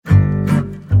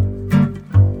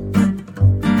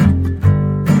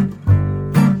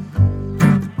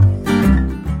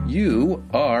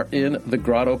in the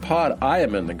GrottoPod. I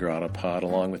am in the GrottoPod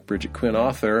along with Bridget Quinn,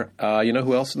 author. You know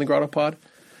who else in the GrottoPod?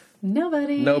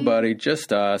 Nobody,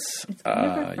 just us. It's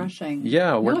kind of refreshing.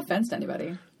 Yeah. No offense to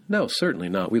anybody. No, certainly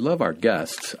not. We love our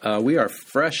guests. We are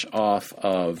fresh off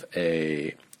of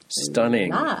a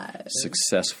stunningly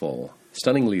successful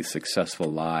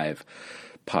live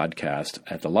podcast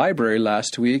at the library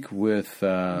last week with...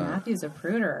 Matthew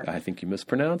Zapruder. I think you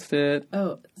mispronounced it.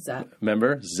 Oh, Zap.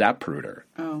 Remember? Zapruder.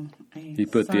 Oh. He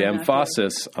put the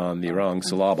emphasis on the wrong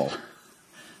syllable.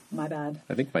 My bad.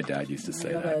 I think my dad used to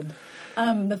say that.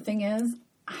 The thing is,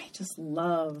 I just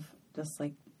love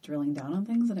drilling down on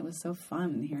things, and it was so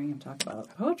fun hearing him talk about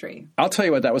poetry. I'll tell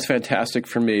you what, that was fantastic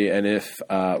for me. And if,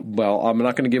 I'm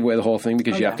not going to give away the whole thing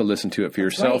because you have to listen to it for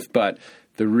yourself. Right. But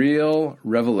the real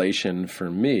revelation for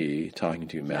me, talking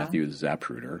to Matthew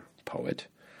Zapruder, poet,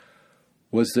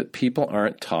 was that people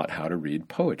aren't taught how to read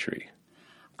poetry.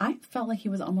 I felt like he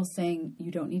was almost saying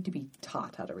you don't need to be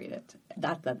taught how to read it.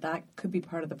 That could be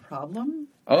part of the problem.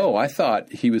 Oh, I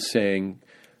thought he was saying...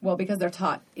 Well, because they're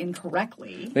taught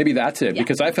incorrectly. Maybe that's it. Yeah.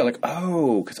 Because I felt like,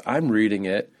 because I'm reading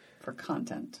it for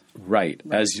content. Right.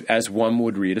 As one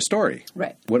would read a story.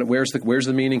 Right. Where's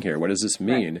the meaning here? What does this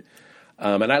mean?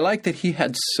 Right. And I like that he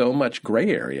had so much gray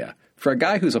area for a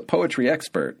guy who's a poetry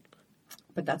expert.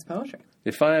 But that's poetry.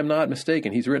 If I am not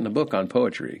mistaken, he's written a book on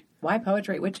poetry. Why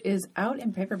Poetry, which is out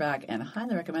in paperback and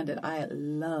highly recommended. I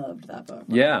loved that book.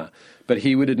 Yeah. But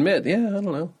he would admit, I don't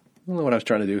know what I was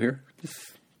trying to do here.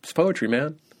 It's poetry,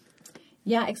 man.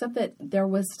 Yeah, except that there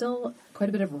was still quite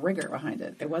a bit of rigor behind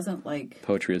it. It wasn't like...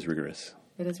 Poetry is rigorous.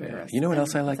 It is rigorous. Yeah. You know what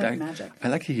else I like? It's like magic. I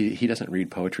like he doesn't read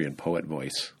poetry in poet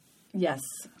voice. Yes.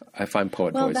 I find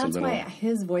poet voice a little... Well, that's why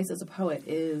his voice as a poet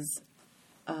is...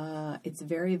 it's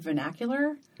very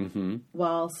vernacular. Mm-hmm.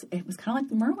 Whilst it was kind of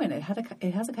like Merwin. It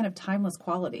has a kind of timeless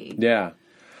quality. Yeah.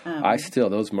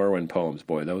 Those Merwin poems,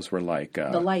 boy, those were like...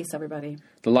 The Lice, everybody.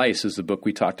 The Lice is the book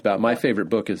we talked about. My favorite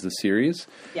book is the series.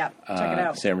 Yeah, check it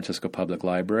out. San Francisco Public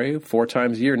Library, 4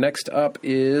 times a year. Next up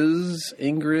is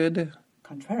Ingrid...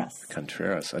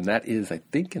 Contreras. And that is, I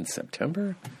think, in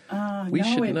September? We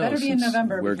should know. Better be in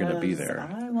November. We're going to be there.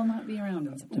 I will not be around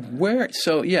in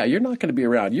September. You're not going to be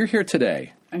around. You're here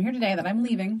today. I'm here today, that I'm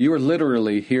leaving. You are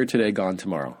literally here today, gone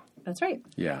tomorrow. That's right.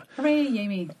 Yeah. Hooray, yay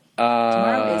me.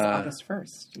 Tomorrow is August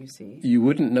 1st, you see. You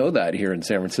wouldn't know that here in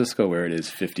San Francisco where it is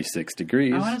 56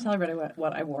 degrees. I want to tell everybody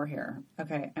what I wore here.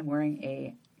 Okay, I'm wearing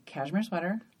a cashmere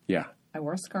sweater. Yeah. I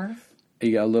wore a scarf.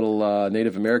 You got a little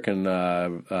Native American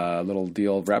little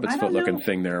deal rabbit's foot looking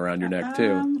thing there around your neck,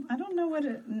 too. I don't know what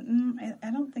it... I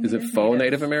don't think is it faux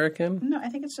Native American? No, I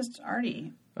think it's just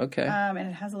arty. Okay. And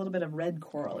it has a little bit of red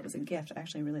coral. It was a gift. I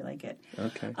actually really like it.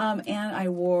 Okay. And I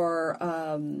wore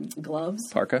gloves.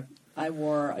 Parka. I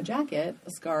wore a jacket,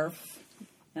 a scarf,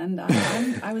 and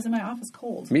I was in my office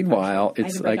cold. Meanwhile,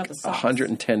 it's like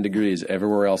 110 degrees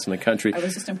everywhere else in the country. I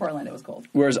was just in Portland. It was cold.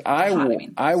 Whereas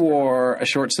I wore a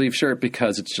short sleeve shirt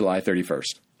because it's July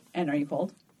 31st. And are you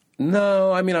cold?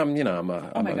 No, I mean I'm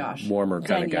my gosh. Warmer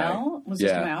kind of guy. Danielle was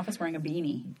just in my office wearing a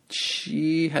beanie.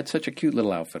 She had such a cute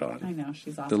little outfit on. I know,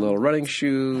 she's awesome. The little running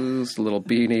shoes, the little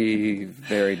beanie,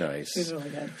 very nice. She's really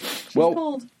good. She's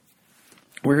cold.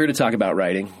 We're here to talk about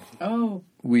writing. Oh.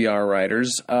 We are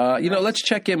writers. Let's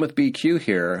check in with BQ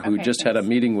here, who just had a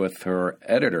meeting with her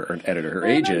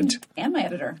agent. And my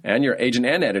editor. And your agent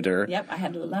and editor. Yep, I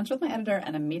had lunch with my editor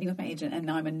and a meeting with my agent, and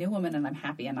now I'm a new woman, and I'm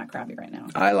happy and not crabby right now.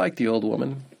 I like the old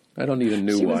woman. I don't need a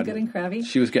new one. She was getting crabby?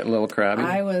 She was getting a little crabby?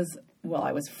 I was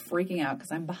freaking out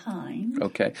because I'm behind.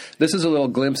 Okay. This is a little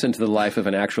glimpse into the life of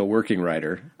an actual working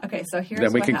writer. Okay, so here's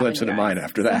Then we can glimpse into mine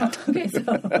after that.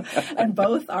 And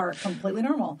both are completely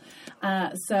normal.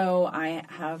 So I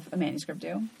have a manuscript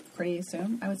due pretty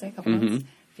soon, I would say, a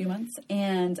few months.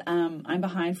 And I'm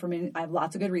behind I have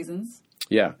lots of good reasons.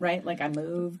 Yeah. Right? Like I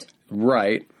moved.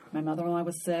 Right. My mother-in-law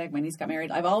was sick. My niece got married.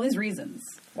 I have all these reasons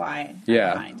why I'm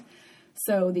behind.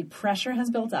 So the pressure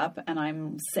has built up, and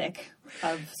I'm sick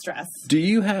of stress. Do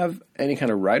you have any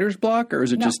kind of writer's block, or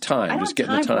is it just time? I don't just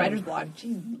getting the time. Writer's block.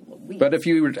 Jeez Louise. But if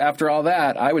you were, after all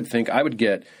that, I would think I would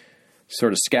get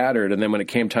sort of scattered, and then when it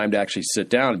came time to actually sit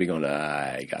down, I'd be going,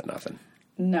 I got nothing.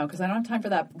 No, because I don't have time for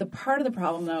that. The part of the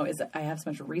problem, though, is that I have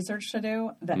so much research to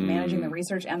do that managing the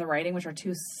research and the writing, which are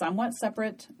two somewhat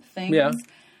separate things,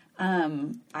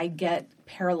 I get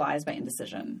paralyzed by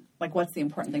indecision. Like, what's the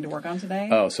important thing to work on today?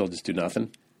 Oh, so I'll just do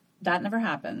nothing? That never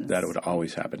happens. That would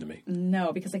always happen to me.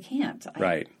 No, because I can't.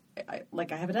 Right. I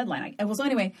have a deadline. So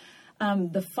anyway,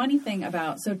 the funny thing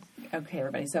about... Okay,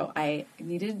 everybody. So I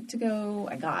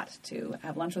got to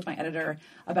have lunch with my editor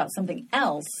about something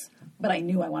else, but I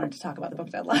knew I wanted to talk about the book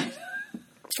deadline.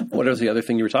 What was the other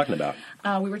thing you were talking about?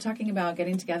 We were talking about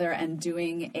getting together and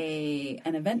doing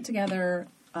an event together.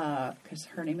 Because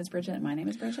her name is Bridget and my name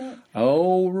is Bridget.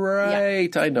 Oh, right.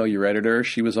 Yeah. I know your editor.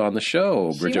 She was on the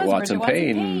show. Bridget Watson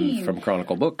Payne from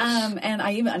Chronicle Books. I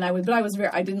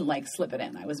didn't like slip it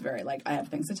in. I was very like, I have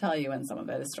things to tell you, and some of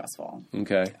it is stressful.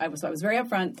 Okay. I was very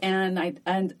upfront, and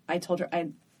I told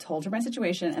her my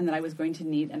situation, and that I was going to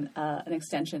need an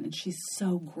extension. And she's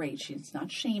so great. She's not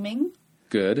shaming.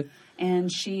 Good. And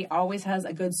she always has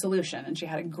a good solution. And she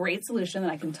had a great solution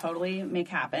that I can totally make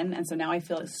happen. And so now I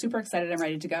feel super excited and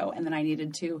ready to go. And then I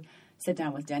needed to sit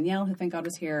down with Danielle, who thank God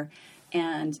was here,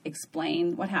 and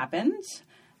explain what happened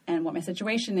and what my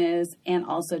situation is, and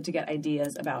also to get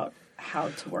ideas about how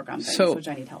to work on things, which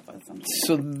I need help with.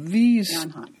 So these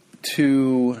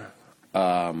two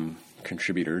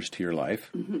contributors to your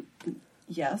life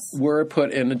yes, were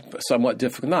put in a somewhat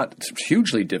difficult, not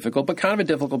hugely difficult, but kind of a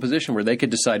difficult position where they could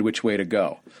decide which way to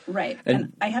go. Right.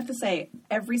 And I have to say,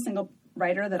 every single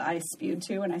writer that I spewed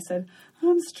to and I said,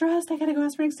 I'm stressed, I got to go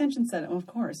ask for an extension, said, oh, of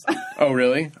course. Oh,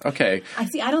 really? Okay.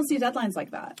 I don't see deadlines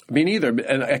like that. Me neither.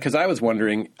 Because I was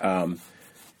wondering,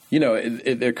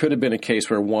 there could have been a case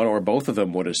where one or both of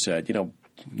them would have said,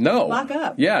 no. Lock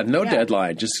up. Yeah, no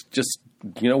deadline. Just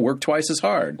work twice as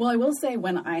hard. Well, I will say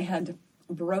when I had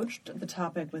broached the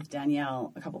topic with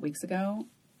Danielle a couple weeks ago,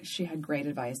 she had great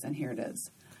advice, and here it is.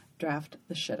 Draft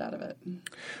the shit out of it.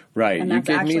 Right. You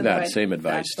gave me that same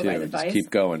advice, too. Just keep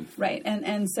going. Right.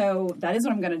 And so that is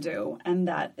what I'm going to do, and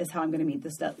that is how I'm going to meet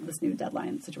this new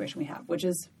deadline situation we have, which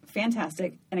is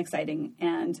fantastic and exciting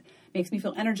and makes me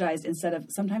feel energized instead of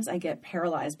sometimes I get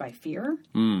paralyzed by fear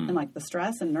and like the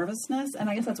stress and nervousness. And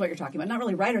I guess that's what you're talking about. Not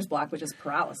really writer's block, which is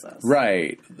paralysis.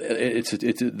 Right. It's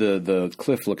the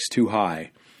cliff looks too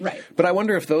high. Right. But I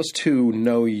wonder if those two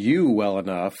know you well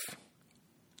enough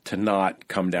to not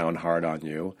come down hard on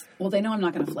you. Well, they know I'm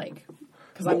not going to flake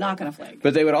because I'm not going to flake.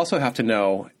 But they would also have to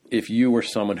know if you were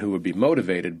someone who would be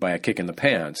motivated by a kick in the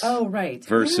pants. Oh, right.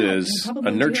 Versus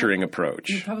a nurturing approach.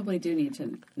 You probably do need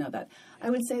to know that. I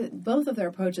would say that both of their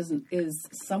approaches is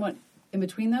somewhat in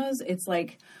between those. It's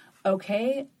like,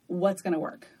 okay, what's going to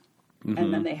work? Mm-hmm.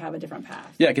 And then they have a different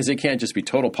path. Yeah, because they can't just be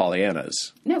total Pollyannas.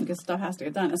 No, because stuff has to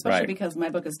get done, especially because my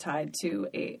book is tied to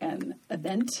an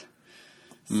event.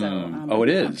 So, it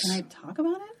is. Can I talk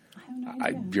about it? I have no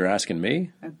idea. You're asking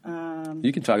me?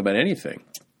 You can talk about anything.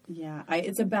 Yeah.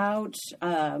 It's about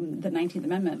the 19th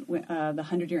Amendment, the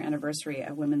 100-year anniversary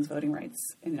of women's voting rights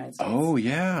in the United States. Oh,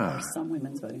 yeah. Or some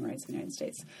women's voting rights in the United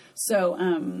States. So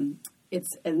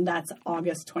and that's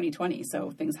August 2020,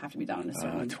 so things have to be done in a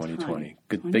certain 2020. time.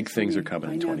 Good, big things are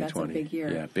coming in 2020. That's a big year.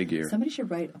 Yeah, big year. Somebody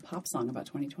should write a pop song about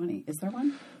 2020. Is there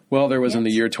one? Well, there was in the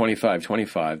year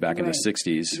 2525 back in the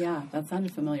 60s. Yeah, that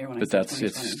sounded familiar when I said But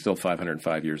it's still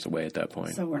 505 years away at that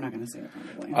point. So we're not going to see it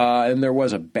probably. And there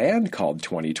was a band called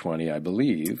 2020, I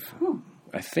believe.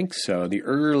 I think so. The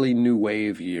early New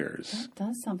Wave years. That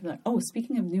does sound familiar. Oh,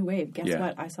 speaking of New Wave, guess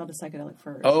what? I saw the Psychedelic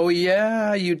Furs. Oh,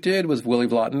 yeah, you did. Was Willie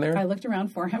Blotton there? I looked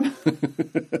around for him.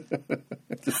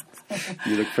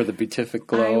 You looked for the beatific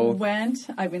glow.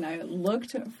 I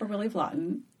looked for Willie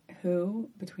Blotton, who,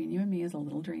 between you and me, is a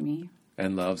little dreamy.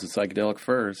 And loves the Psychedelic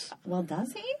Furs. Well,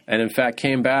 does he? And in fact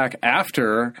came back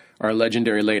after our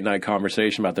legendary late night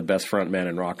conversation about the best front man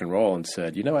in rock and roll and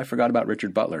said, I forgot about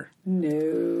Richard Butler.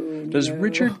 No. Does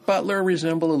Richard Butler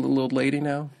resemble a little old lady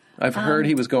now? I've heard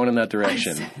he was going in that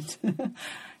direction.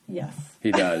 Yes.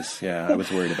 He does. Yeah, I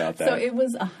was worried about that. So it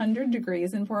was 100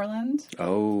 degrees in Portland.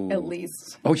 Oh. At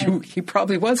least. Oh, he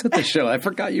probably was at the show. I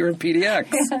forgot you were in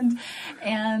PDX.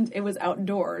 And it was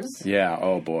outdoors. Yeah,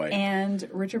 oh boy. And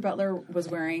Richard Butler was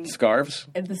wearing... Scarves?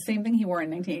 The same thing he wore in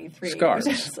 1983.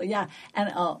 Scarves. Yeah, and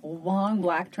a long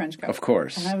black trench coat. Of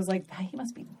course. And I was like, he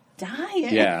must be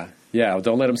dying. Yeah,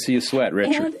 don't let him see you sweat,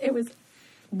 Richard. And it was...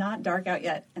 not dark out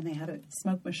yet, and they had a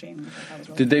smoke machine. Which I thought was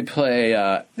really did they play?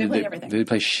 They played everything. Did they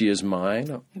play "She Is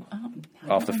Mine"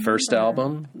 off the first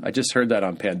album? I just heard that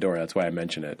on Pandora. That's why I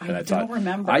mentioned it. And I don't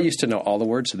remember. I used to know all the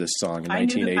words to this song in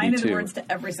 1982. I knew the words to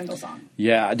every single song.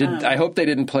 Yeah, I hope they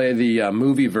didn't play the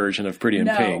movie version of Pretty in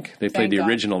Pink. They played the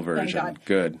original version. Thank God.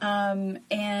 Good.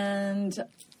 And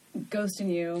Ghost in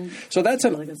You. So that's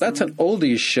an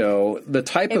oldies show, the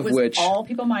type of which all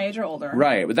people my age or older.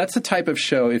 Right, but that's the type of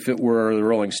show. If it were the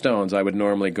Rolling Stones, I would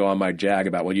normally go on my jag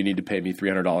about, well, you need to pay me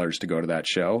 $300 to go to that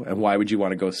show, and why would you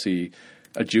want to go see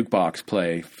a jukebox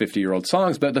play 50-year-old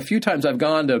songs? But the few times I've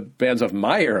gone to bands of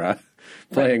my era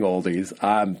playing oldies,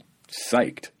 I'm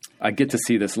psyched. I get to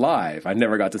see this live. I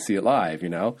never got to see it live,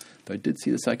 But I did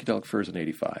see the Psychedelic Furs in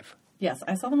 '85. Yes,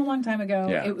 I saw them a long time ago.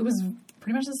 Yeah. It was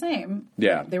pretty much the same.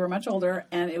 Yeah. They were much older,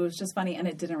 and it was just funny, and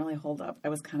it didn't really hold up. I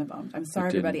was kind of bummed. I'm sorry,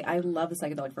 everybody. I love the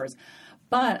psychedelic furs.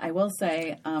 But I will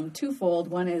say twofold.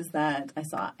 One is that I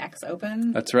saw X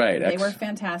open. That's right. They were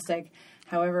fantastic.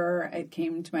 However, it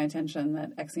came to my attention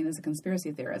that Exene is a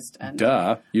conspiracy theorist. And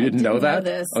Duh. You didn't know that?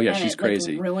 This, oh, yeah, she's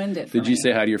crazy. Ruined it for me. Did you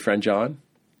say hi to your friend John?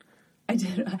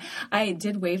 I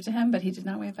did wave to him, but he did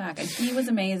not wave back. And he was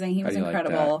amazing. He was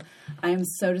incredible. Like I am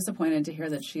so disappointed to hear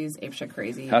that she's apeshit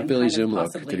crazy. How'd Billy Zoom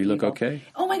look? Did he look okay?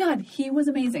 Oh my God, he was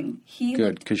amazing.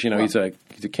 Good, because he's a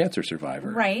cancer survivor,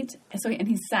 right? And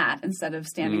he sat instead of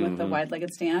standing with the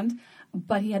wide-legged stand.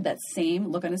 But he had that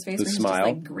same look on his face where he was just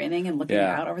like grinning and looking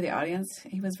out over the audience.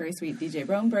 He was very sweet. DJ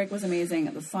Roenberg was amazing.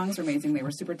 The songs were amazing. They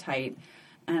were super tight.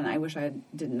 And I wish I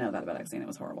didn't know that about Exene. It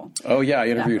was horrible. Oh, yeah. I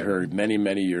interviewed her many,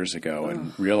 many years ago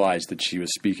and realized that she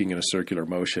was speaking in a circular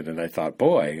motion. And I thought,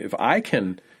 boy, if I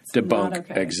can debunk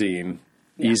Exene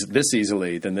this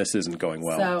easily, then this isn't going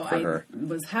well for her. I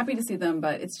was happy to see them,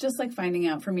 but it's just like finding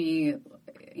out for me,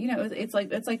 it's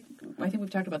like I think we've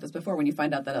talked about this before. When you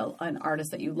find out that an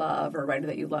artist that you love or a writer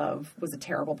that you love was a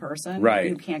terrible person, right?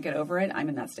 You can't get over it. I'm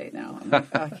in that state now. I'm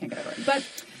like, I can't get over it.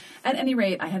 But at any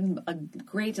rate, I had a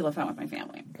great deal of fun with my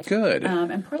family. Good.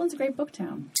 And Portland's a great book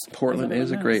town. Portland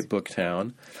is a great book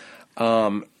town.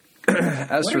 What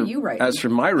are you writing? As for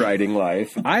my writing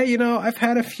life, I've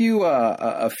had a few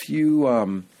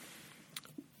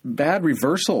bad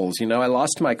reversals. I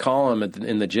lost my column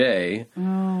in the J.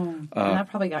 And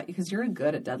that probably got you because you're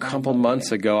good at deadline. A couple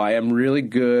months ago. I am really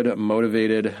good,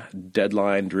 motivated,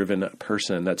 deadline-driven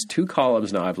person. That's 2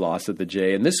 columns now I've lost at the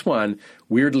J. And this one,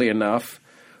 weirdly enough...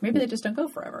 Maybe they just don't go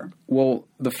forever. Well,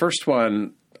 the first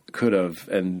one could have,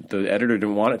 and the editor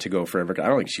didn't want it to go forever. I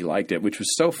don't think she liked it, which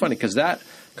was so funny because that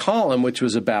column, which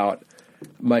was about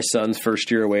my son's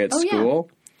first year away at school...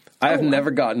 Yeah. I have never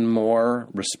gotten more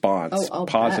response,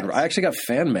 positive. I actually got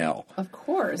fan mail. Of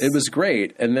course. It was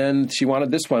great. And then she wanted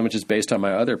this one, which is based on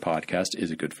my other podcast, Is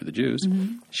It Good for the Jews?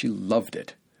 Mm-hmm. She loved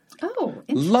it. Oh,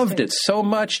 interesting. Loved it so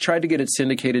much. Tried to get it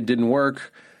syndicated. Didn't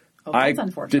work. Oh, that's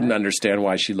unfortunate. Didn't understand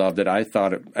why she loved it. I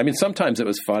thought sometimes it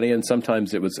was funny, and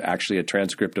sometimes it was actually a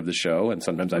transcript of the show, and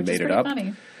sometimes I made it up.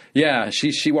 Funny. Yeah,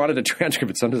 she wanted a transcript,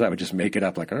 but sometimes I would just make it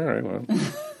up like, all right, well...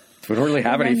 We don't really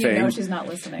have anything. You know she's not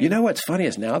listening. You know what's funny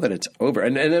is now that it's over,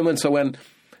 and then when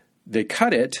they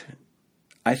cut it,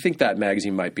 I think that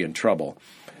magazine might be in trouble.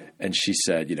 And she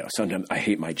said, sometimes I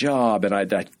hate my job, and I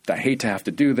hate to have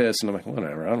to do this. And I'm like,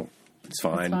 whatever, it's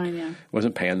fine. It's fine, yeah.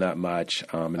 Wasn't paying that much,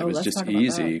 and it was just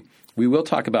easy. We will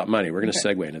talk about money. We're going to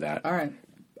segue into that. All right.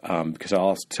 Because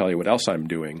I'll tell you what else I'm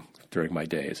doing during my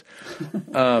days.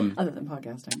 Other than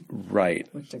podcasting. Right.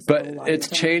 But it's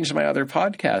changed my other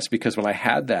podcast because when I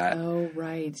had that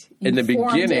in the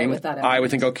beginning, I would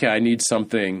think, okay, I need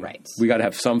something. Right. We got to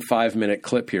have some 5-minute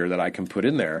clip here that I can put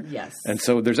in there. Yes. And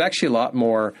so there's actually a lot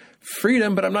more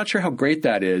freedom, but I'm not sure how great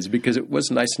that is because it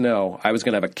was nice to know I was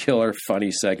going to have a killer,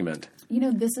 funny segment.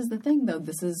 This is the thing, though.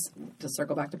 This is, to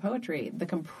circle back to poetry, the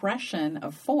compression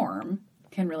of form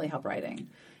can really help writing.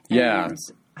 And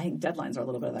I think deadlines are a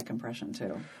little bit of that compression,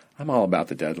 too. I'm all about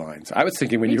the deadlines. I was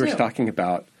thinking when you were talking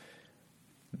about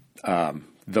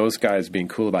those guys being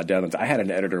cool about deadlines, I had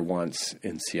an editor once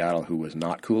in Seattle who was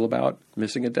not cool about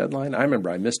missing a deadline. I remember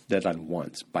I missed a deadline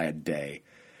once by a day,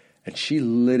 and she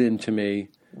lit into me.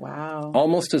 Wow.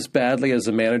 Almost as badly as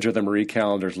the manager of the Marie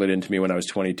Calendars lit into me when I was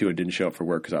 22 and didn't show up for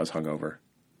work because I was hungover.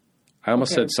 I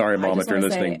almost said, sorry, Mom, if you're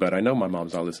listening, but I know my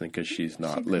mom's not listening because she's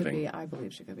not living. I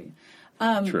believe she could be.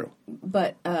 True.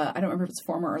 But I don't remember if it's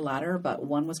former or latter, but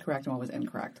one was correct and one was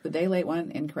incorrect. The day late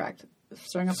one, incorrect.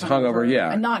 Showing up hungover,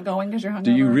 yeah. And not going because you're hungover.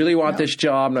 Do you really want this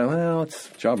job? And it's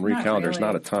job Marie Callender's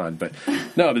not a ton. But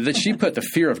no, but she put the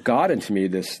fear of God into me,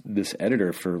 this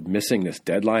editor, for missing this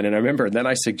deadline. And I remember, then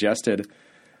I suggested...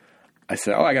 I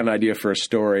said, I got an idea for a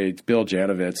story. It's Bill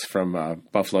Janovitz from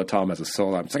Buffalo Tom as a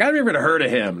solo. I was like, I've never even heard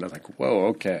of him. And I was like, whoa,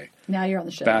 okay. Now you're on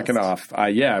the shit Backing list. off.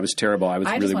 It was terrible. I was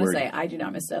really worried. I just want to say, I do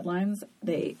not miss deadlines.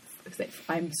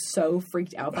 I'm so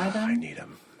freaked out by them. I need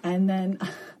them. And then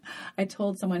I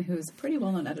told someone who's a pretty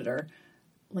well-known editor,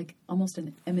 like almost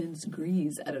an Eminence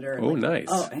Grease editor. Oh, nice.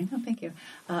 Oh, I know, thank you.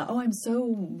 I'm so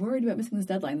worried about missing this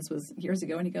deadline. This was years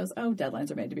ago. And he goes,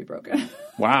 deadlines are made to be broken.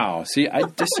 Wow. See, I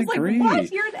disagree. I was like,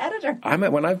 what? You're an editor.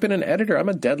 When I've been an editor, I'm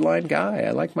a deadline guy.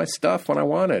 I like my stuff when I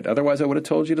want it. Otherwise, I would have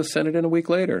told you to send it in a week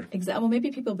later. Exactly. Well,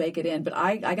 maybe people bake it in. But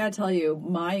I got to tell you,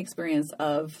 my experience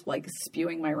of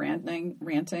spewing my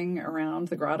ranting around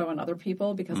the Grotto and other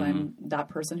people, because I'm that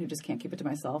person who just can't keep it to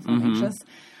myself. I'm anxious.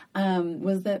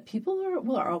 Was that people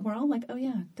will we're all like, oh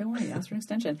yeah, don't worry, ask for an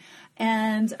extension.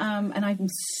 And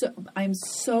I'm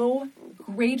so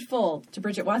grateful to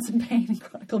Bridget Watson Payne and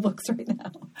Chronicle Books right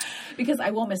now because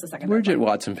I won't miss a second. Bridget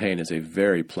Watson Payne is a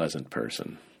very pleasant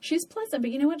person. She's pleasant,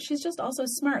 but you know what? She's just also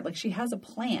smart. Like, she has a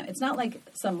plan. It's not like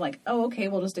some like, oh, okay,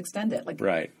 we'll just extend it. Like,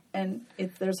 right. And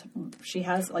she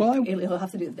has like, you'll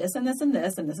have to do this and this and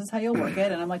this, and this is how you'll work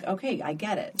it. And I'm like, okay, I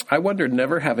get it. I wondered,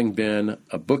 never having been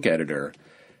a book editor,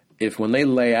 if when they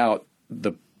lay out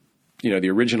the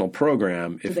original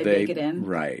program, if they bake it in?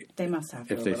 Right. They must have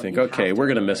to. If they think, okay, we're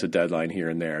going to miss a deadline here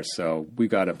and there, so we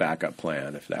got a backup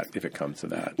plan if it comes to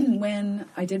that. When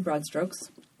I did Broad Strokes,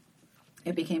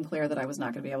 it became clear that I was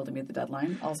not going to be able to meet the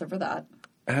deadline also for that.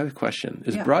 I have a question.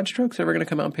 Is Broad Strokes ever going to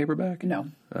come out in paperback? No.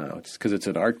 Oh, it's because it's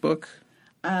an art book?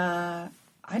 I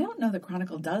don't know that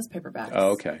Chronicle does paperbacks.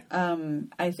 Oh, okay.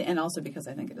 And also because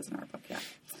I think it is an art book, yeah.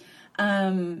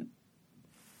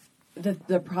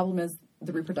 The problem is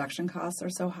the reproduction costs are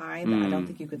so high that I don't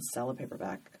think you could sell a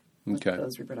paperback with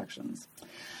those reproductions.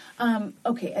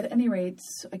 Okay, at any rate,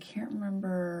 I can't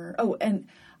remember. Oh, and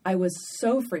I was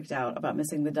so freaked out about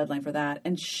missing the deadline for that,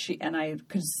 and I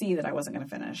could see that I wasn't going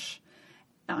to finish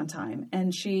on time.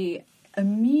 And she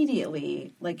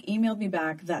immediately emailed me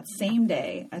back that same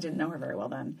day. I didn't know her very well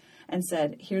then, and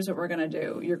said, "Here's what we're going to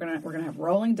do. We're going to have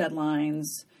rolling deadlines.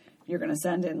 You're going to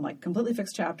send in completely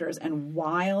fixed chapters, and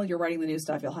while you're writing the new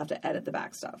stuff, you'll have to edit the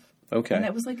back stuff." Okay. And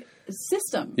that was like a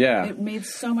system. Yeah. It made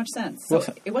so much sense. So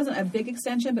it wasn't a big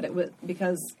extension, but it was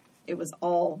because it was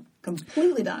all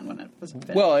completely done when it was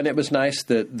finished. Well, and it was nice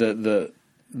that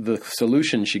the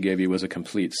solution she gave you was a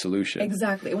complete solution.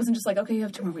 Exactly. It wasn't just like, okay, you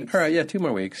have 2 more weeks. All right, yeah, 2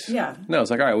 more weeks. Yeah. No, it's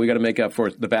like, all right, we got to make up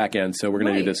for the back end, so we're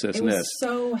going to do this, and this. It was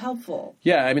so helpful.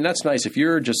 Yeah, I mean, that's nice. If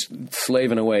you're just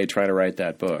slaving away trying to write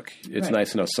that book, it's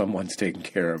nice to know someone's taking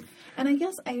care of And I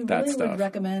guess I really would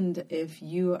recommend, if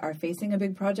you are facing a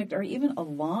big project or even a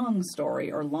long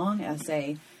story or long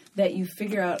essay, that you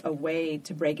figure out a way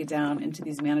to break it down into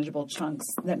these manageable chunks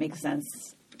that make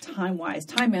sense time-wise,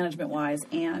 time management-wise,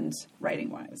 and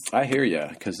writing-wise. I hear you,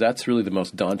 because that's really the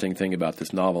most daunting thing about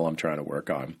this novel I'm trying to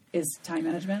work on. Is time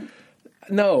management?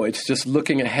 No, it's just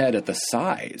looking ahead at the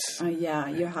size. Yeah,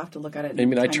 you have to look at it. I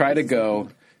mean, I try to go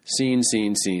scene.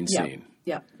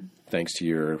 Yep. Thanks to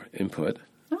your input.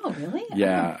 Oh, really?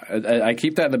 Yeah. I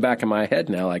keep that in the back of my head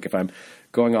now. Like, if I'm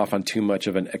going off on too much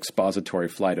of an expository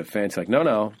flight of fancy, like,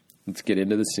 no, let's get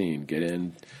into the scene. Get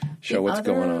in, show what's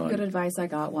going on. Good advice I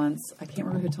got once, I can't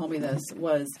remember who told me this,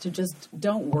 was to just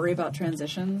don't worry about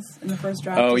transitions in the first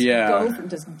draft. Oh, just go from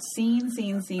just scene.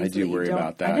 I do worry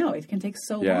about that. I know, it can take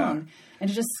so long. And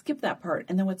to just skip that part.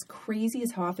 And then what's crazy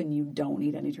is how often you don't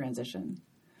need any transition.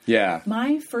 Yeah.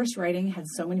 My first writing had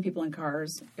so many people in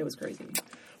cars, it was crazy.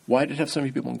 Why did it have so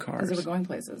many people in cars? Because they were going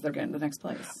places. They're getting to the next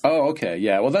place. Oh, okay.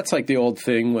 Yeah. Well, that's like the old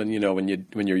thing when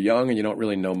you're young and you don't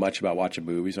really know much about watching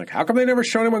movies. Like, how come they never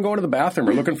show anyone going to the bathroom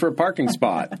or looking for a parking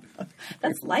spot?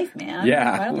 That's life, man.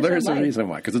 Yeah. Well, there's a reason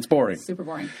why. Because it's boring. Super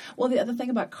boring. Well, the other thing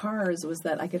about cars was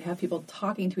that I could have people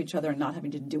talking to each other and not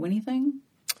having to do anything.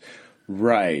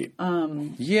 Right.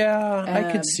 Yeah,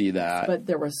 I could see that. But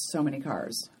there were so many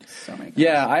cars.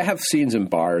 Yeah, I have scenes in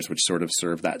bars which sort of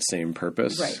serve that same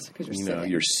purpose. Right, because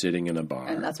you're sitting in a bar.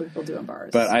 And that's what people do in bars.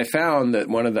 But I found that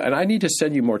and I need to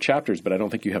send you more chapters, but I don't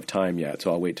think you have time yet,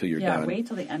 so I'll wait till you're done. Yeah, wait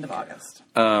till the end of August.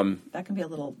 That can be a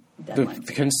little deadline.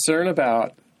 The concern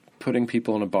about putting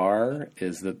people in a bar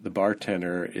is that the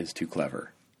bartender is too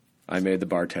clever. I made the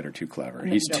bartender too clever.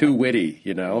 He's too witty,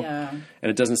 Yeah. And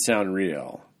it doesn't sound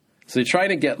real. So you're trying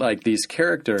to get these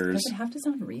characters. Does it have to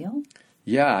sound real?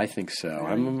 Yeah, I think so.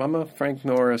 Really? I'm a Frank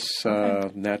Norris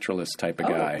naturalist type of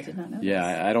guy. I did not know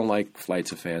Yeah, I don't like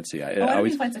flights of fancy. I don't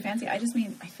mean flights of fancy. I just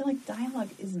mean I feel like dialogue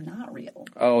is not real.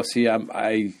 Oh, see,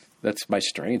 that's my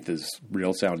strength is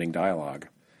real sounding dialogue.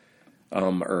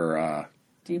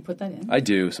 Do you put that in? I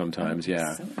do sometimes,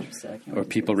 yeah. So interested. Or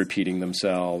people repeating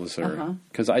themselves, or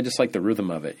because I just like the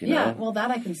rhythm of it. You know? Well, that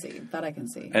I can see.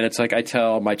 And it's like I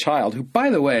tell my child, who,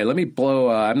 by the way, let me blow.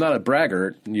 I'm not a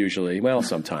braggart usually. Well,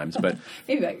 sometimes, but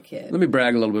maybe about your kid. Let me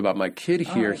brag a little bit about my kid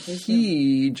here.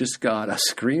 He just got a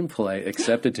screenplay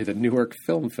accepted to the Newark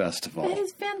Film Festival. That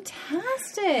is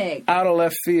fantastic. Out of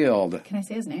left field. Can I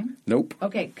say his name? Nope.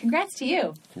 Okay. Congrats to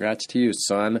you. Congrats to you,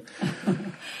 son.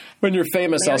 When you're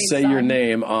famous, I'll say your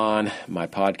name on my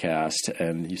podcast,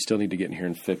 and you still need to get in here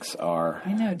and fix our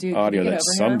audio. That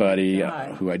somebody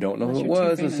who I don't know who it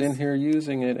was is in here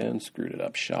using it and screwed it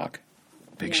up. Shock.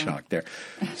 Big shock there.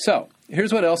 So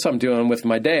here's what else I'm doing with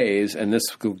my days, and this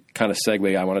kind of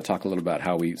segue. I want to talk a little about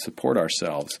how we support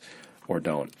ourselves or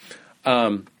don't.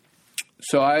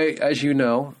 So as you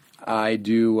know, I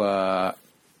do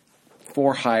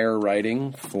for hire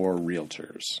writing for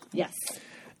realtors. Yes.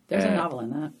 There's a novel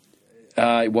in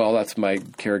that. Well, that's my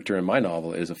character in my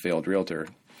novel is a failed realtor.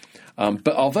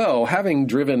 But although having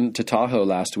driven to Tahoe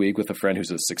last week with a friend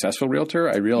who's a successful realtor,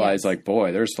 I realized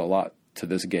boy, there's a lot to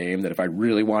this game that if I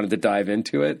really wanted to dive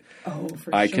into it,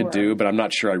 I could do, but I'm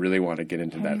not sure I really want to get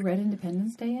into that. Have you read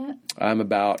Independence Day yet? I'm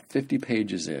about 50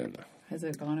 pages in. Has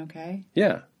it gone okay?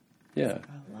 Yeah. I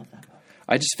love that book.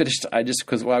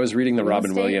 Because I was reading the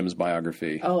Robin Williams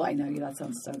biography. Oh, I know you. That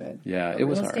sounds so good. Yeah, it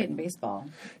was real hard. estate and baseball.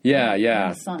 Yeah.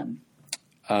 And a son.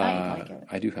 I like it.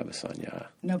 I do have a son, yeah.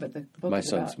 No, but the book my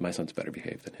son's better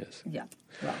behaved than his. Yeah.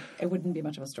 Well, it wouldn't be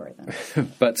much of a story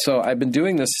then. But so I've been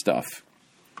doing this stuff,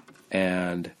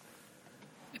 and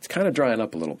it's kind of drying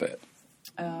up a little bit.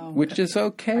 Which is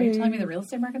okay. Are you telling me the real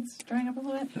estate market's drying up a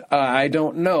little bit? I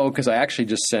don't know, because I actually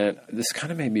just sent – this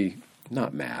kind of made me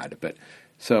not mad, but –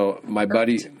 so my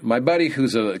buddy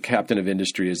who's a captain of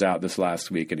industry is out this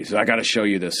last week, and he said, I got to show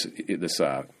you this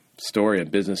story in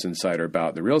Business Insider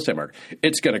about the real estate market.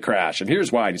 It's going to crash, and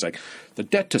here's why. And he's like, the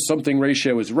debt to something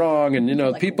ratio is wrong,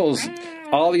 and people's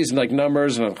all these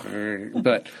numbers,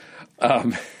 but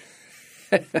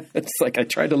it's like I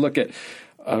tried to look at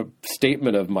a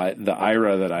statement of the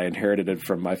IRA that I inherited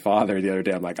from my father the other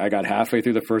day. I'm like, I got halfway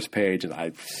through the first page, and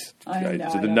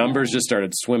the numbers just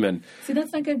started swimming. See,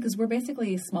 that's not good because we're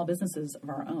basically small businesses of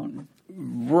our own.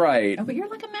 Right. Oh, but you're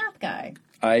like a math guy.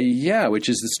 Yeah, which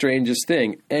is the strangest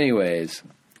thing. Anyways,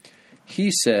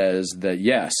 he says that,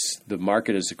 yes, the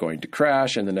market is going to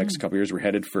crash in the next couple of years. We're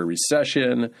headed for a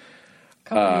recession.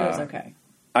 Couple of years, okay.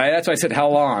 That's why I said, how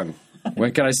long?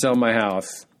 When can I sell my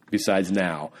house besides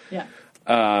now? Yeah.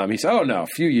 He said, oh, no, a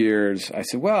few years. I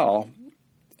said, well,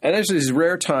 and there's these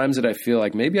rare times that I feel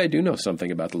like maybe I do know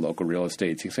something about the local real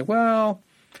estate. He said, well,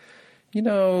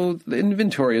 the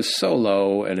inventory is so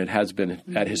low, and it has been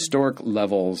at historic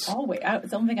levels. Oh, wait. It's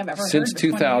the only thing I've ever since heard.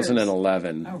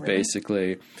 2011, really?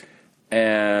 Basically.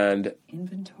 And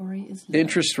inventory is low.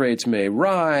 Interest rates may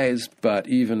rise, but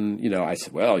even, I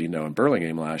said, well, in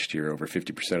Burlingame last year, over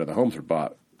 50% of the homes were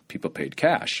bought. People paid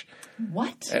cash.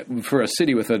 What? For a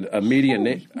city with a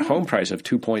median home price of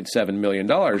 $2.7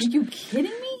 million. Are you kidding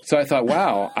me? So I thought,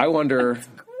 wow, I wonder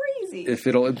crazy. If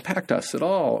it'll impact us at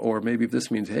all, or maybe if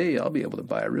this means, hey, I'll be able to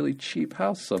buy a really cheap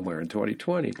house somewhere in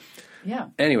 2020. Yeah.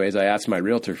 Anyways, I asked my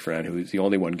realtor friend, who's the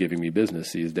only one giving me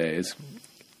business these days,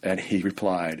 and he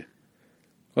replied,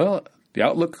 well, the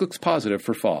outlook looks positive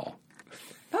for fall.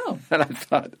 Oh. And I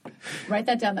thought... Write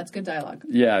that down. That's good dialogue.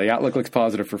 Yeah, the outlook looks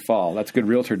positive for fall. That's good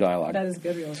realtor dialogue. That is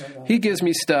good realtor dialogue. He gives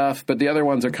me stuff, but the other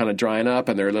ones are kind of drying up,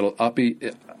 and they're a little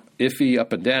iffy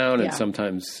up and down, and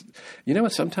sometimes... You know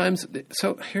what? Sometimes...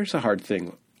 So here's the hard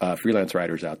thing, freelance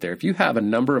writers out there. If you have a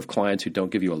number of clients who don't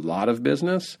give you a lot of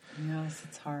business... Yes,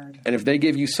 it's hard. And if they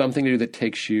give you something to do that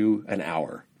takes you an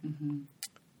hour,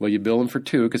 well, you bill them for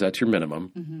 2 because that's your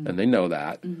minimum, and they know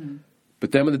that.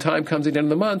 But then when the time comes at the end of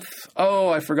the month,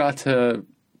 I forgot to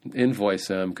invoice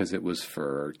them because it was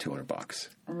for $200.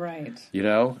 Right. You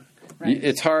know? Right.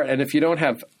 It's hard. And if you don't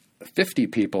have 50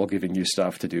 people giving you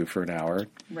stuff to do for an hour,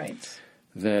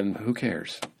 then who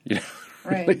cares? You know?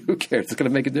 Right. Really, who cares? It's going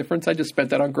to make a difference. I just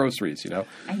spent that on groceries, you know?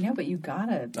 I know, but you got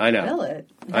to bill it.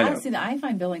 I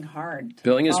find billing hard.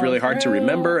 Billing is really hard to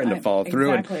remember and to follow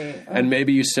through. Exactly. And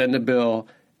maybe you send a bill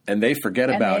and they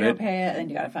forget about and they it. don't pay it, and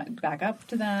you got to back up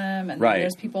to them. And then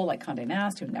there's people like Condé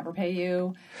Nast who never pay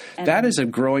you. And that is a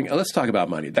growing. Let's talk about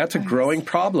money. That's a growing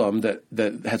problem that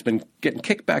has been getting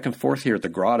kicked back and forth here at the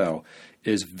Grotto.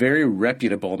 Is very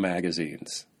reputable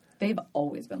magazines. They've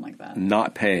always been like that.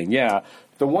 Not paying, yeah.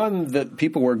 The one that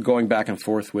people were going back and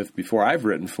forth with before I've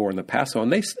written for in the past,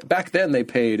 and back then they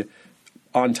paid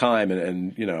on time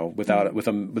and you know without with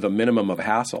a minimum of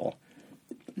hassle.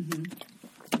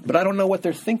 But I don't know what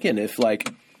they're thinking. If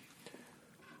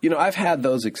I've had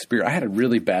those experience. I had a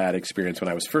really bad experience when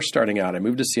I was first starting out. I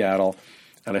moved to Seattle,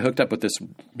 and I hooked up with this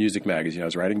music magazine. I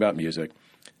was writing about music,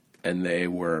 and they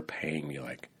were paying me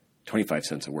like 25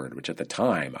 cents a word, which at the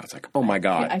time I was like, oh my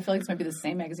God. I feel like this might be the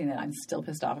same magazine that I'm still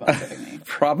pissed off about giving me.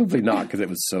 Probably not, because it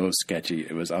was so sketchy.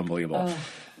 It was unbelievable.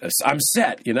 I'm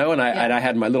set, and I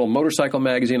had my little motorcycle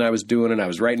magazine I was doing, and I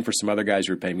was writing for some other guys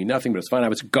who were paying me nothing, but it's fine. I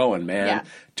was going, man. Yeah.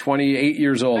 28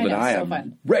 years old, and I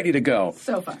am ready to go.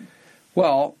 So fun.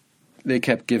 Well, they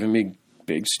kept giving me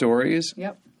big stories.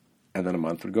 Yep. And then a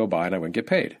month would go by, and I wouldn't get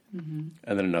paid. And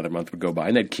then another month would go by,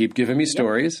 and they'd keep giving me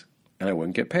stories, and I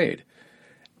wouldn't get paid.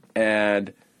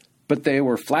 But they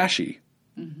were flashy.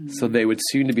 So they would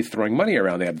seem to be throwing money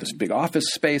around. They had this big office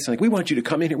space. Like, we want you to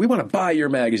come in here. We want to buy your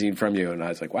magazine from you. And I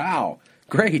was like, wow,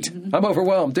 great. I'm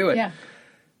overwhelmed. Do it. Yeah.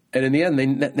 And in the end,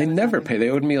 they never pay. They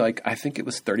owed me I think it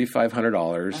was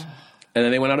 $3,500. And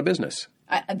then they went out of business.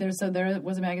 There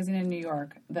was a magazine in New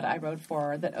York that I wrote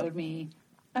for that owed me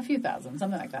a few thousand,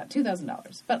 something like that,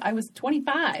 $2,000. But I was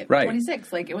 25,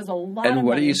 26. Like, it was a lot of money. And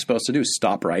what are you supposed to do?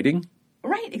 Stop writing?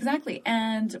 Right, exactly.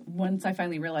 And once I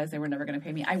finally realized they were never going to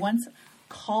pay me, I once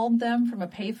called them from a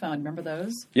payphone. Remember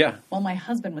those? Yeah. Well, my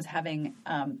husband was having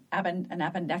an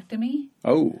appendectomy.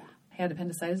 Oh. He had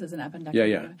appendicitis as an appendectomy.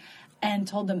 Yeah. And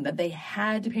told them that they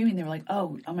had to pay me. And they were like,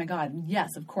 oh my God, yes,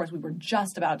 of course. We were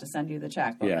just about to send you the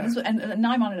check. Yeah. And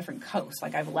now I'm on a different coast.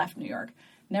 Like, I've left New York.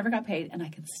 Never got paid, and I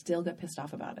can still get pissed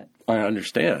off about it. I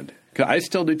understand. 'Cause I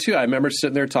still do, too. I remember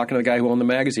sitting there talking to the guy who owned the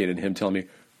magazine and him telling me,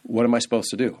 what am I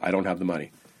supposed to do? I don't have the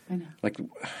money. I know. Like,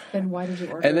 then why did you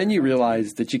order and then you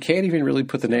realize that you can't even really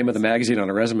put the name of the magazine on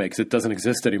a resume because it doesn't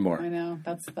exist anymore. I know.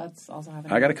 That's also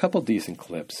happening. I got a couple decent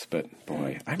clips, but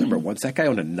boy, I remember once that guy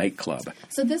owned a nightclub.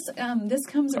 So this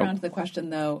comes around to the question,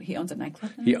 though. He owns a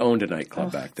nightclub now? He owned a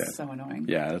nightclub back then. So annoying.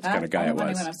 Yeah, that's the kind of guy it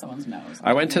was. Went off someone's nose.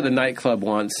 I went to the nightclub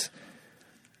once,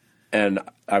 and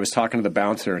I was talking to the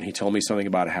bouncer, and he told me something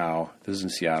about how, this is in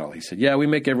Seattle, he said, yeah, we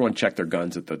make everyone check their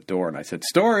guns at the door. And I said,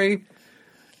 story.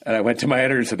 And I went to my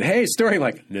editor and said, hey, story. I'm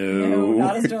like, no.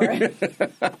 Not a story.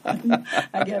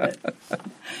 I get it.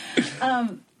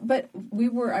 But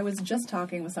I was just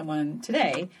talking with someone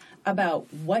today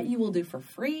about what you will do for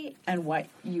free and what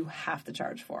you have to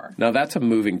charge for. Now, that's a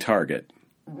moving target.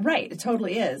 Right. It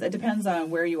totally is. It depends on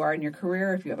where you are in your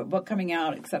career, if you have a book coming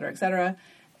out, et cetera, et cetera.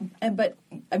 But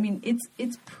I mean,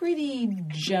 it's pretty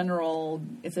general.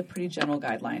 It's a pretty general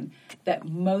guideline that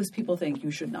most people think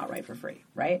you should not write for free,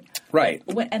 right? Right.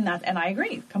 And I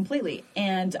agree completely.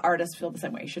 And artists feel the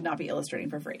same way. You should not be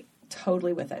illustrating for free.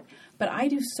 Totally with it. But I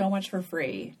do so much for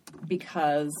free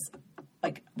because,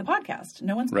 like, the podcast.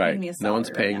 No one's paying me a salary. No one's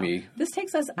paying me. This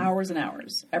takes us hours and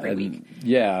hours every week.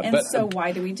 Yeah. And so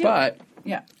why do we do it?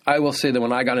 Yeah. I will say that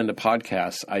when I got into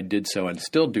podcasts, I did so and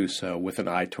still do so with an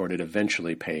eye toward it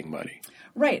eventually paying money.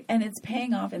 Right. And it's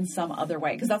paying off in some other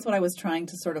way. Because that's what I was trying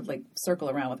to sort of like circle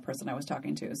around with the person I was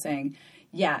talking to, saying,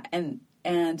 yeah, and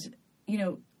you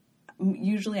know,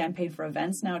 usually I'm paid for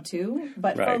events now too.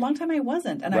 But for a long time I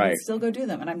wasn't. And I would still go do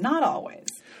them. And I'm not always.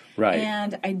 Right.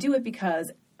 And I do it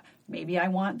because maybe I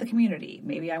want the community.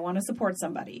 Maybe I want to support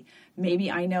somebody. Maybe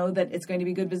I know that it's going to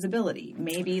be good visibility.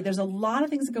 Maybe there's a lot of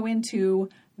things that go into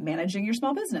managing your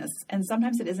small business. And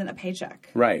sometimes it isn't a paycheck.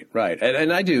 Right.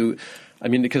 And I do. I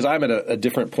mean, because I'm at a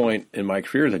different point in my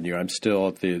career than you. I'm still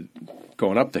at the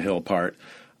going up the hill part.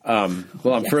 I'm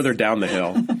further down the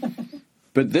hill.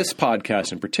 But this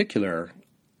podcast in particular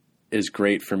is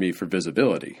great for me for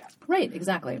visibility. Right,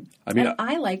 exactly. I mean,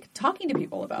 I like talking to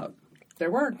people about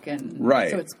their work, and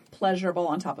so it's pleasurable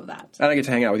on top of that. And I get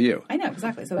to hang out with you. I know,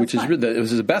 exactly. So that's which is fun. It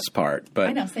was the best part. But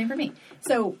I know, same for me.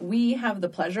 So we have the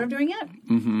pleasure of doing it,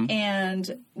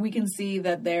 and we can see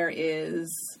that there is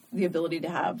the ability to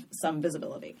have some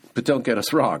visibility. But don't get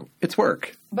us wrong. It's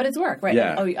work. But it's work, right?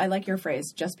 Yeah. Oh, I like your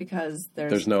phrase. Just because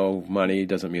there's no money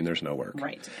doesn't mean there's no work.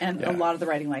 Right. And a lot of the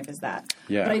writing life is that.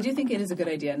 Yeah. But I do think it is a good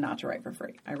idea not to write for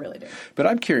free. I really do. But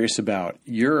I'm curious about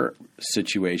your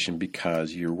situation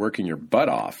because you're working your butt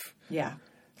off. Yeah.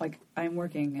 Like, I'm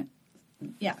working,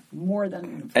 more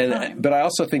than full time. But I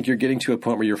also think you're getting to a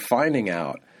point where you're finding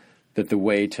out that the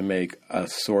way to make a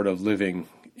sort of living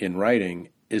in writing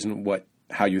isn't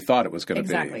how you thought it was going to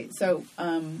be. Exactly. So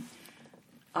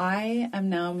I am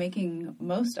now making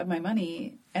most of my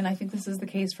money, and I think this is the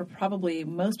case for probably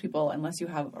most people, unless you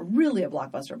have really a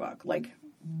blockbuster book, like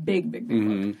big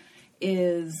book,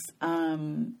 is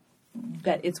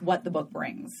that it's what the book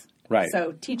brings. Right.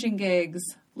 So teaching gigs,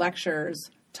 lectures,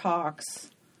 talks.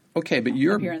 Okay, but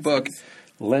your book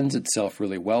lends itself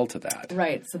really well to that.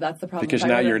 Right. So that's the problem. Because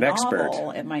now you're an expert.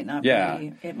 It might not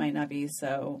be. It might not be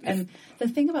so. And the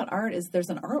thing about art is there's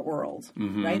an art world,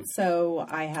 right? So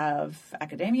I have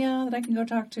academia that I can go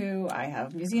talk to. I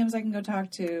have museums I can go talk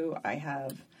to. I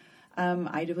have.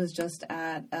 I was just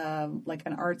at like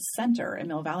an arts center in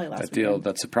Mill Valley last weekend.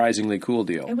 That surprisingly cool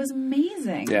deal. It was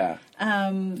amazing. Yeah.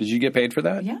 Did you get paid for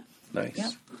that? Yeah. Nice.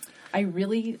 Yeah. I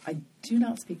do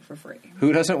not speak for free.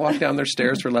 Who doesn't walk down their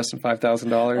stairs for less than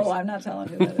 $5,000? Oh, I'm not telling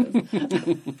who that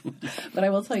is. But I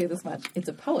will tell you this much. It's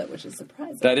a poet, which is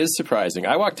surprising. That is surprising.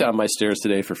 I walked down my stairs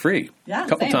today for free. Yeah, a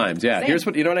couple times. Yeah.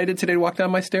 Same. You know what I did today to walk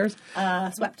down my stairs?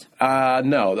 Swept.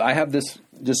 No. I have this,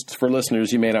 just for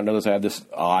listeners, you may not know this, I have this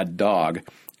odd dog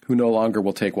who no longer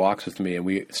will take walks with me. And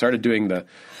we started doing the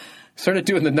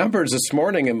numbers this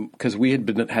morning, and because we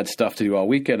had stuff to do all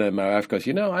weekend, and my wife goes,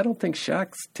 I don't think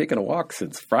Shaq's taken a walk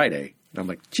since Friday. And I'm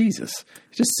like, Jesus,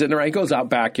 he's just sitting around. He goes out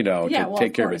back, to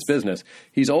take care of his business.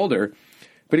 He's older,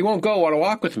 but he won't go on a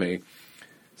walk with me.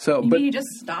 So, He just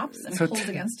stops and pulls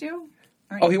against you?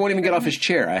 Aren't Oh, he you won't even get off his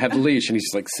favorite? chair. I have the leash, and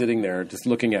he's like sitting there just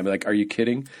looking at me like, are you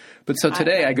kidding? But so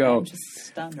today I go, I'm just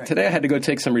stunned right today I had to go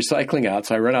take some recycling out.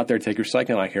 So I run out there, take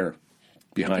recycling, I hear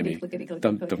behind me,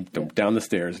 down the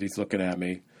stairs. And he's looking at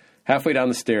me halfway down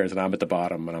the stairs, and I'm at the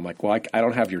bottom. And I'm like, well, I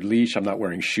don't have your leash. I'm not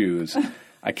wearing shoes.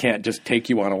 I can't just take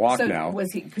you on a walk now.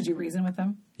 Could you reason with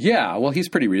him? Yeah, well, he's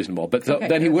pretty reasonable. But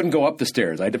then he wouldn't go up the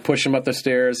stairs. I had to push him up the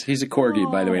stairs. He's a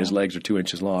corgi, by the way. His legs are 2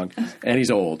 inches long. And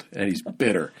he's old, and he's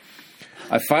bitter.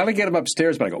 I finally get him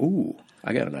upstairs, but I go, ooh,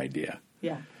 I got an idea.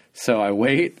 Yeah. So I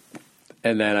wait,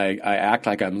 and then I act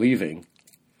like I'm leaving.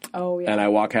 Oh, yeah. And I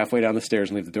walk halfway down the stairs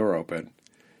and leave the door open.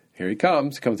 Here he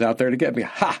comes out there to get me.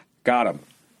 Ha! Got him.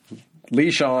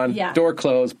 Leash on, door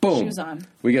closed, boom. Shoes on.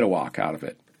 We get a walk out of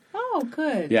it. Oh,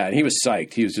 good. Yeah, and he was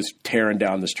psyched. He was just tearing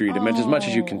down the street. It meant as much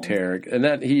as you can tear. And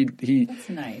then he That's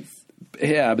nice.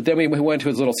 Yeah, but then we went to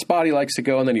his little spot he likes to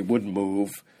go, and then he wouldn't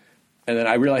move. And then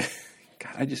I realized,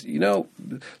 God,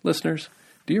 listeners,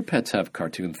 do your pets have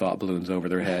cartoon thought balloons over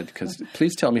their head? Because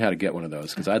please tell me how to get one of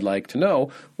those, because I'd like to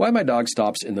know why my dog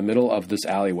stops in the middle of this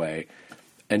alleyway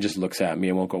and just looks at me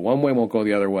and won't go one way, won't go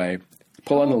the other way.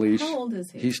 Pull on the leash. How old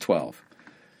is he? He's 12.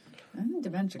 I think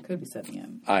dementia could be setting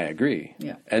in. I agree.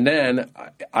 Yeah. And then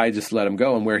I just let him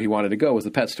go, and where he wanted to go was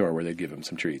the pet store where they'd give him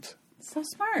some treats. So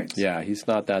smart. Yeah, he's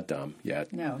not that dumb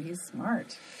yet. No, he's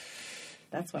smart.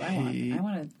 That's what I want. I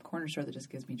want a corner store that just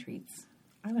gives me treats.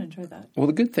 I would enjoy that. Well,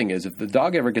 the good thing is if the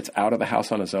dog ever gets out of the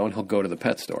house on his own, he'll go to the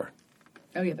pet store.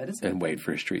 Oh, yeah, that is good. And wait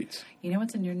for his treats. You know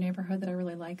what's in your neighborhood that I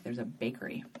really like? There's a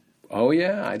bakery. Oh,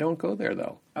 yeah. I don't go there,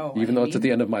 though. Oh, even though it's at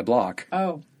the end of my block.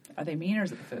 Oh, are they mean or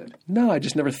is it the food? No, I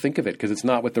just never think of it because it's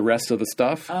not with the rest of the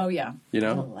stuff. Oh, yeah. You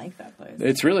know? I like that place.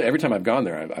 It's really, every time I've gone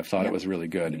there, I've thought it was really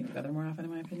good. You need to go there more often,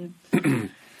 in my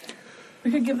opinion. We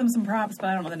could give them some props, but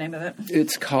I don't know the name of it.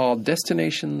 It's called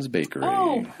Destinations Bakery.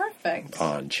 Oh, perfect.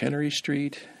 On Chenery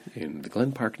Street in the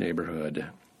Glen Park neighborhood,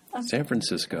 San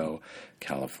Francisco,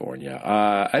 California.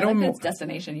 I don't know. It's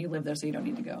destination. You live there, so you don't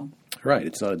need to go. Right.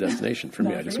 It's not a destination for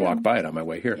me. I just you. walk by it on my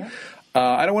way here. Yeah.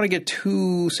 I don't want to get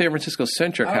too San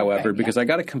Francisco-centric, however, because I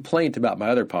got a complaint about my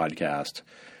other podcast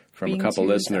from a couple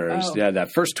listeners. Yeah,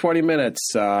 that first 20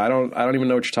 minutes, I don't even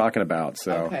know what you're talking about.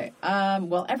 So okay.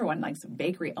 Well, everyone likes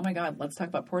bakery. Oh my God, let's talk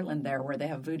about Portland there, where they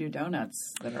have voodoo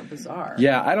donuts that are bizarre.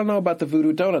 Yeah, I don't know about the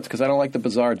voodoo donuts because I don't like the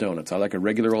bizarre donuts. I like a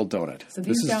regular old donut. So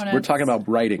these donuts, we're talking about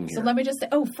writing here. So let me just say,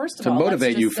 first of all, to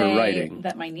motivate you for writing.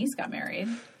 That my niece got married.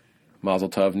 Mazel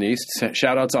tov, niece.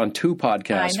 Shout outs on 2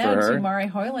 podcasts for her. To Mari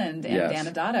Hoyland and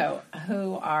Dana Dotto,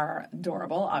 who are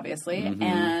adorable, obviously,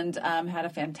 and had a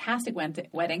fantastic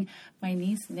wedding. My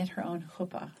niece knit her own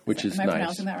chuppah. Which is nice. Am I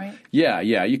pronouncing that right? Yeah.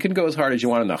 You can go as hard as you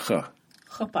want in the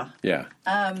chuppah. Yeah.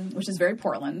 Which is very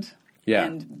Portland. Yeah.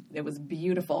 And it was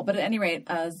beautiful. But at any rate,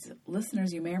 as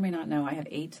listeners, you may or may not know, I have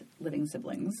 8 living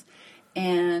siblings.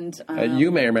 And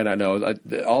you may or may not know,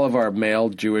 all of our male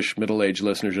Jewish middle-aged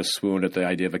listeners just swooned at the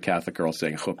idea of a Catholic girl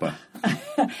saying chuppah.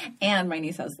 And my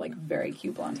niece has very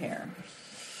cute blonde hair.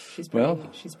 She's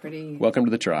pretty. Welcome to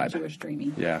the tribe. Jewish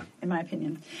dreamy. Yeah. In my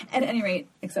opinion. At any rate,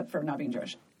 except for not being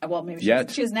Jewish. Well, maybe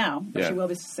she is now, but she will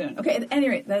be soon. Okay. At any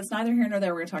rate, that's neither here nor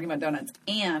there. We're talking about donuts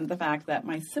and the fact that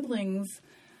my siblings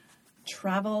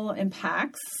travel in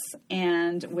packs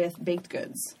and with baked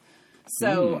goods.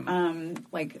 So,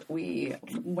 we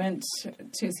went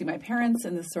to see my parents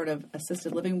in this sort of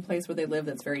assisted living place where they live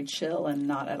that's very chill and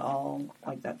not at all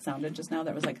like that sounded just now.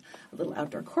 There was a little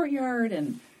outdoor courtyard,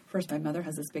 and first my mother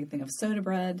has this big thing of soda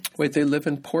bread. Wait, they live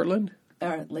in Portland?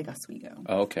 Lake Oswego.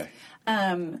 Oh, okay.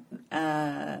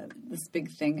 This big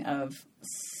thing of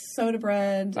soda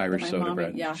bread. Irish soda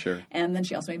bread. Yeah. Sure. And then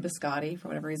she also made biscotti for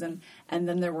whatever reason. And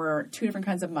then there were 2 different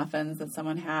kinds of muffins that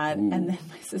someone had. Ooh. And then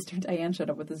my sister Diane showed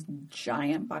up with this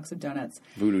giant box of donuts.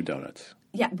 Voodoo donuts.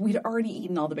 Yeah. We'd already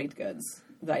eaten all the baked goods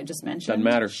that I just mentioned. Doesn't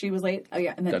matter. She was late. Oh,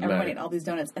 yeah. And then everyone ate all these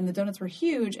donuts. And the donuts were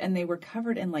huge, and they were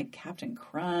covered in, Captain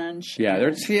Crunch. Yeah,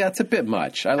 it's a bit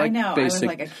much. I know. I was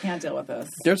I can't deal with this.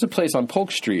 There's a place on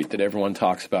Polk Street that everyone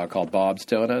talks about called Bob's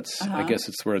Donuts. I guess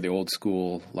it's where the old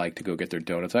school like to go get their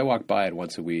donuts. I walk by it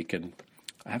once a week, and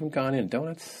I haven't gone in.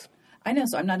 Donuts? I know,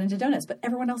 so I'm not into donuts, but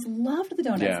everyone else loved the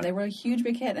donuts. Yeah. They were a huge,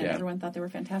 big hit, and everyone thought they were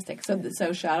fantastic.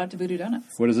 So shout out to Voodoo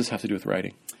Donuts. What does this have to do with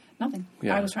writing? Nothing.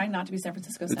 Yeah. I was trying not to be San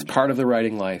Francisco-centric. It's part of the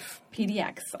writing life.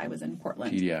 PDX. I was in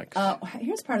Portland. PDX.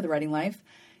 Here's part of the writing life.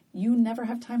 You never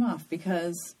have time off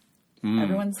because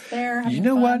everyone's there having You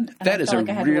know fun, what? That is a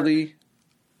really...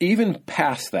 Even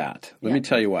past that, let me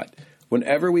tell you what.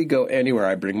 Whenever we go anywhere,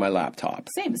 I bring my laptop.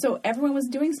 Same. So everyone was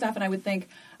doing stuff, and I would think,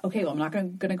 okay, well, I'm not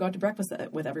going to go out to breakfast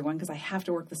with everyone because I have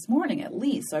to work this morning at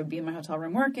least. So I'd be in my hotel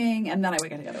room working, and then I would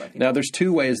get together with people. Now, there's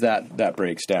 2 ways that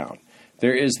breaks down.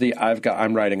 There is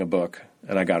I'm writing a book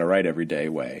and I got to write every day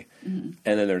way. Mm-hmm.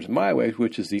 And then there's my way,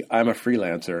 which is I'm a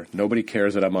freelancer. Nobody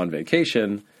cares that I'm on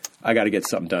vacation. I got to get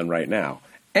something done right now.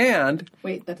 And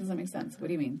wait, that doesn't make sense. What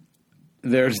do you mean?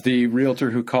 There's the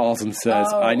realtor who calls and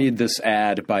says, I need this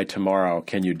ad by tomorrow.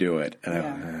 Can you do it?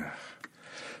 And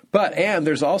and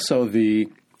there's also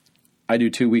I do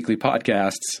 2 weekly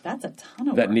podcasts. That's a ton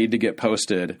of that work. need to get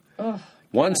posted. Ugh.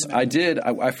 Once I did,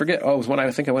 I forget, it was when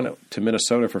I think I went to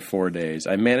Minnesota for 4 days.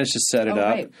 I managed to set it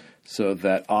up so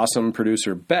that awesome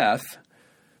producer Beth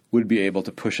would be able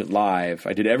to push it live.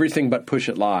 I did everything but push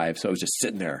it live, so I was just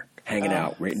sitting there, hanging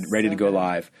out, ready to go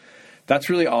live. That's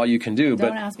really all you can do.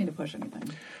 Don't ask me to push anything.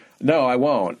 No, I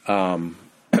won't.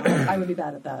 I would be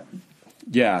bad at that.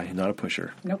 Yeah, not a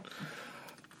pusher. Nope.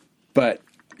 But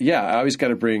yeah, I always got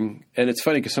to bring, and it's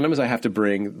funny because sometimes I have to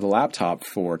bring the laptop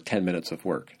for 10 minutes of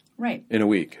work. Right. In a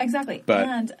week. Exactly. But,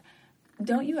 and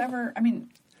don't you ever, I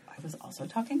was also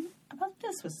talking about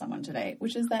this with someone today,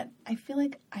 which is that I feel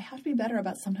like I have to be better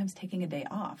about sometimes taking a day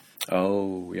off.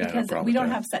 Oh, yeah. Because we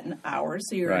don't have set hours,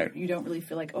 so you don't really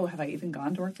feel like, have I even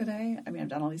gone to work today? I've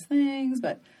done all these things,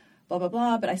 but blah, blah,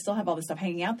 blah. But I still have all this stuff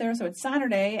hanging out there, so it's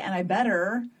Saturday, and I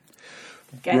better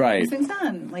get these things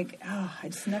done. I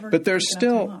just never. But there's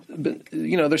still,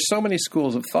 there's so many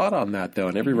schools of thought on that, though,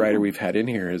 and every writer we've had in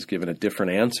here has given a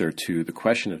different answer to the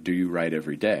question of, do you write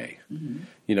every day?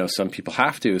 Mm-hmm. Some people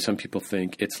have to. Some people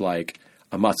think it's like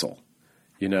a muscle,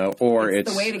 or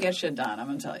it's the way to get shit done. I'm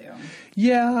going to tell you.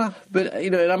 Yeah, but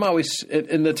and I'm always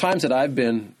in the times that I've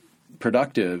been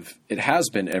productive, it has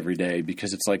been every day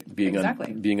because it's like being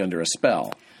under a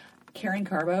spell. Karen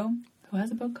Carbo, who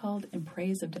has a book called In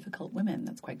Praise of Difficult Women.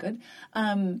 That's quite good.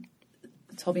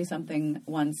 Told me something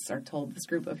once, or told this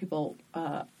group of people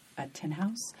at Tin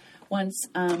House once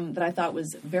that I thought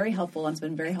was very helpful, and it's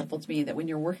been very helpful to me, that when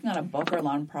you're working on a book or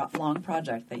long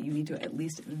project, that you need to at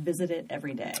least visit it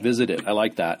every day. Visit it. I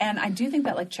like that. And I do think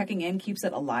that checking in keeps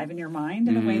it alive in your mind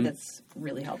in a way that's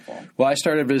really helpful. Well, I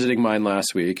started visiting mine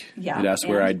last week. Yeah. You'd asked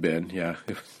where I'd been. Yeah.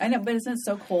 I know, but isn't it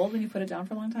so cold when you put it down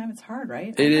for a long time? It's hard,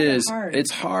 right? It is.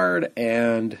 It's hard,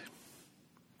 and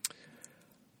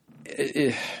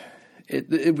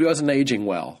it wasn't aging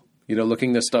well.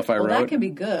 Looking this stuff I wrote. That can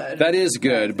be good. That is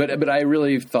good, but I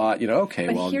really thought,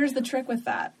 But here's the trick with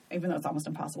that, even though it's almost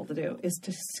impossible to do, is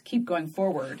to keep going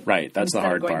forward. Right, that's the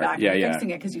hard part. Instead of going back and fixing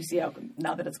it, because you see how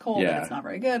now that it's cold, and it's not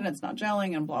very good, and it's not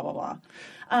gelling, and blah, blah,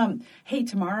 blah. Hey,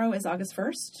 tomorrow is August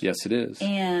 1st. Yes, it is.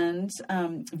 And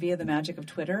via the magic of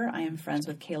Twitter, I am friends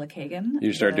with Kayla Kagan.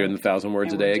 You start doing the 1,000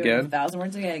 words a day again? 1,000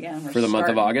 words a day again. For the month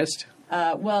of August?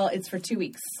 Well, it's for 2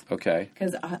 weeks. Okay.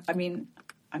 Because,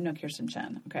 I'm no Kirsten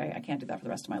Chen, okay? I can't do that for the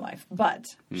rest of my life. But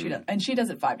she does, and she does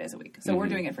it 5 days a week. So we're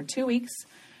doing it for 2 weeks.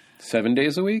 7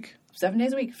 days a week? 7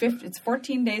 days a week. It's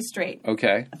 14 days straight.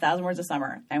 Okay. 1,000 words a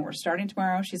summer. And we're starting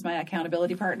tomorrow. She's my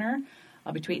accountability partner.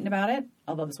 I'll be tweeting about it,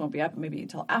 although this won't be up maybe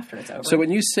until after it's over. So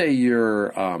when you say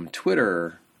you're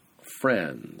Twitter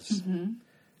friends,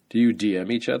 do you DM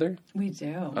each other? We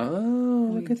do.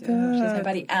 Oh, look at that. She's my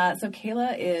buddy. So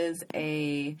Kayla is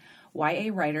a YA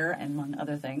writer, among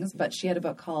other things, but she had a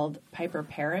book called Piper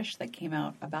Perish that came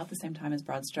out about the same time as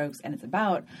Broad Strokes, and it's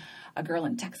about a girl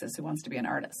in Texas who wants to be an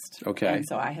artist. Okay. And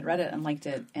so I had read it and liked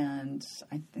it, and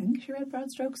I think she read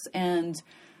Broad Strokes, and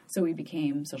so we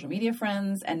became social media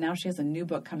friends, and now she has a new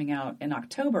book coming out in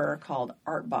October called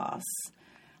Art Boss,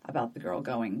 about the girl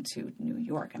going to New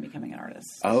York and becoming an artist.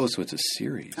 Oh, so it's a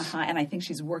series. And I think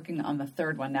she's working on the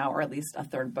third one now, or at least a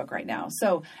third book right now.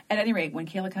 So at any rate, when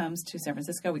Kayla comes to San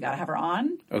Francisco, we got to have her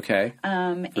on. Okay.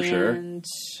 For sure. And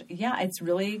yeah, it's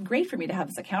really great for me to have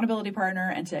this accountability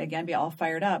partner and to, again, be all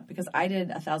fired up, because I did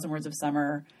 1,000 Words of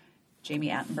Summer, Jamie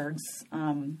Attenberg's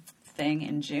thing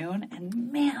in June,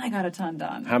 and man, I got a ton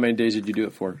done. How many days did you do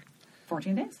it for?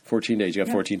 14 days. 14 days. You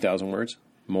got 14,000 words?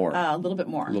 More. A little bit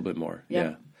more. A little bit more. Yep.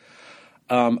 Yeah.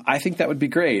 I think that would be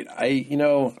great.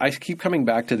 I keep coming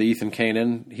back to the Ethan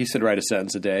Kanan. He said write a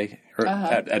sentence a day, or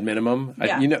at minimum.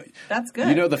 Yeah, that's good.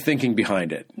 You know the thinking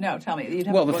behind it. No, tell me.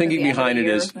 The thinking behind it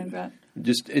is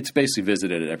just it's basically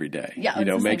visited it every day. Yeah,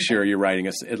 make sure you're writing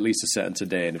at least a sentence a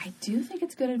day. And I do think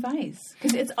it's good advice,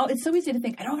 because it's so easy to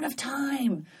think I don't have enough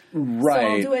time.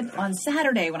 Right. So I'll do it on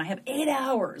Saturday when I have 8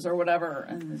 hours or whatever,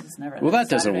 and this is never. Well, that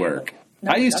doesn't work.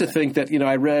 No, I used to think that,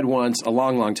 I read once a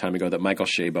long, long time ago that Michael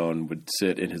Chabon would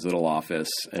sit in his little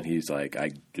office and he's like,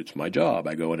 it's my job.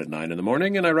 I go in at 9 a.m.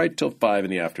 and I write till 5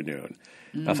 p.m.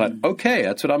 I thought, okay,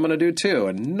 that's what I'm going to do too.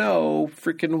 And no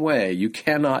freaking way. You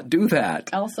cannot do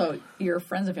that. Also, your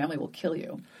friends and family will kill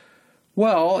you.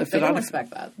 Well, if they don't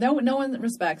respect that. No one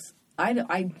respects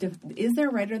is there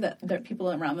a writer that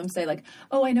people around them say like,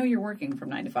 oh, I know you're working from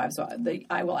 9 to 5, so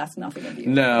I will ask nothing of you.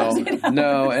 No,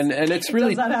 no, and it's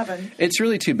really it does not happen. It's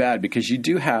really too bad because you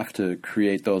do have to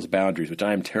create those boundaries, which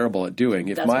I am terrible at doing.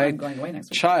 If my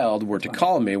child were to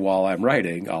call me while I'm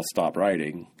writing, I'll stop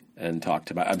writing and talk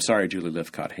to I'm sorry, Julie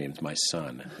Lithcott-Hames, my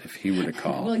son, if he were to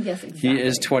call. Well, yes, exactly. He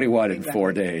is 21 in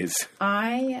 4 days.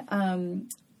 I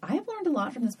have learned a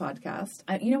lot from this podcast.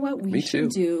 You know what? We should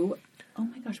do. Oh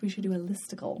my gosh, we should do a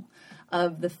listicle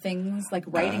of the things like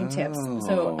writing tips.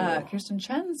 So Kirsten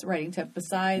Chen's writing tip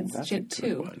besides she had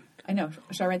 2. I know.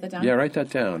 Should I write that down? Yeah, write that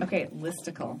down. Okay,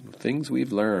 listicle. Things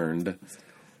we've learned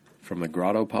from the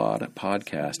GrottoPod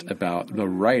podcast about the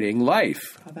writing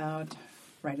life. About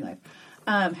writing life.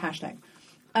 Hashtag.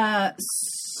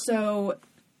 So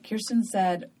Kirsten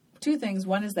said 2 things.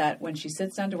 One is that when she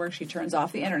sits down to work, she turns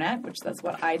off the internet, which that's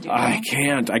what I do now. I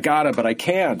can't. I got it, but I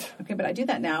can't. Okay, but I do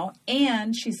that now.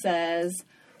 And she said...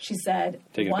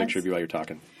 Taking a picture of you while you're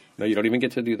talking. No, you don't even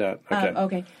get to do that. Okay.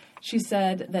 Okay. She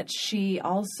said that she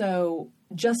also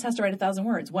just has to write 1,000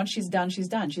 words. Once she's done, she's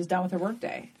done. She's done with her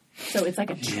workday. So it's like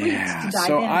a treat to dive in.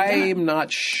 So I'm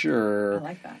not sure I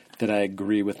like that I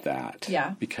agree with that.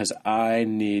 Yeah. Because I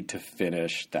need to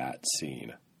finish that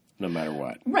scene. No matter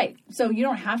what. Right. So you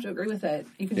don't have to agree with it.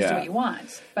 You can just do what you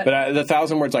want. But the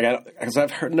 1,000 words, because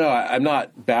I've heard, I'm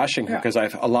not bashing her because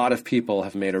a lot of people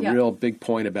have made a real big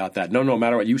point about that. No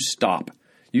matter what, you stop.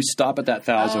 You stop at that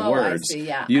 1,000 words. I see,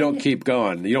 yeah. You don't keep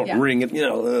going. You don't ring it,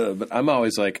 but I'm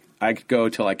always like, I go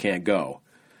till I can't go.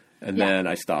 And then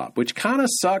I stop, which kind of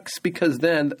sucks because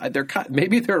then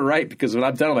maybe they're right because when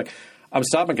I'm done, I'm like, I'm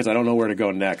stopping because I don't know where to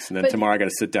go next, and then tomorrow I got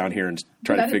to sit down here and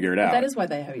try to figure it out. That is why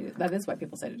that is why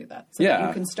people say to do that. So that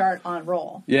you can start on a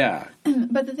roll. Yeah.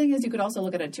 But the thing is, you could also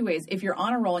look at it 2 ways. If you're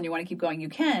on a roll and you want to keep going, you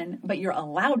can, but you're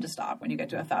allowed to stop when you get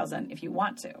to 1,000 if you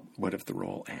want to. What if the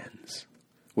roll ends?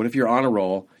 What if you're on a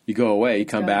roll, you go away, you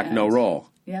come back, no roll?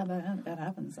 Yeah, that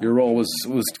happens. Your roll was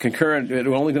concurrent. It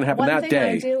was only going to happen that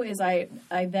day. One thing I do is I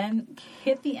then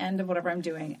hit the end of whatever I'm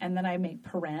doing, and then I make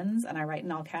parens, and I write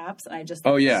in all caps, and I just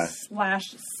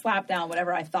slap down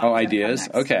whatever I thought. Oh, ideas?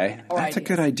 Okay. That's a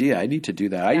good idea. I need to do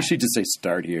that. I usually just say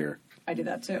start here. I do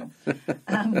that too.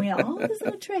 All these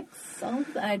little tricks.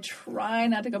 I try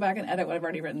not to go back and edit what I've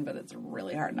already written, but it's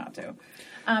really hard not to.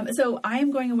 So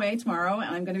I'm going away tomorrow,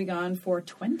 and I'm going to be gone for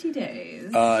 20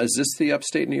 days. Is this the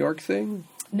upstate New York thing?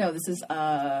 No, this is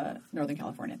Northern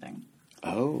California thing.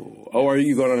 Oh, are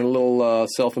you going on a little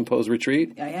self-imposed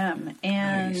retreat? I am.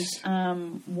 And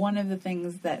nice. One of the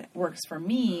things that works for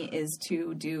me is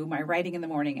to do my writing in the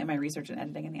morning and my research and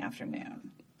editing in the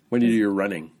afternoon. When do you do your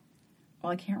running?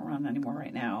 Well, I can't run anymore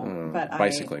right now. But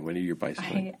bicycling. When do you do your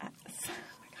bicycling?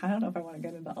 I don't know if I want to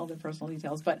get into all the personal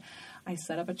details, but I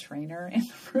set up a trainer in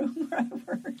the room where I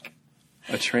work.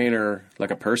 A trainer,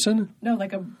 like a person? No,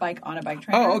 like a bike trainer.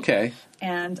 Oh, okay.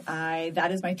 And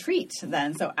that is my treat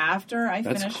then. So after I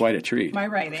finish quite a treat. My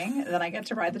writing, then I get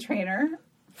to ride the trainer.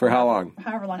 For how long?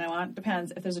 However long I want.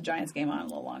 Depends. If there's a Giants game on, a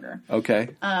little longer. Okay.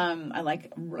 What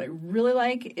I really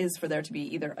like is for there to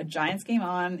be either a Giants game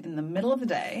on in the middle of the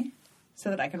day so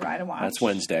that I can ride and watch. That's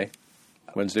Wednesday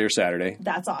or Saturday.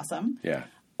 That's awesome. Yeah.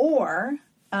 Or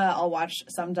I'll watch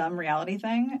some dumb reality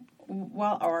thing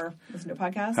or listen to a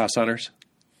podcast. House Hunters.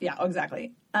 Yeah,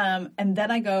 exactly. And then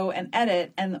I go and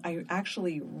edit, and I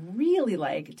actually really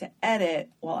like to edit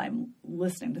while I'm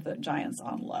listening to the Giants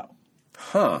on low.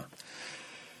 Huh.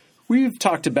 We've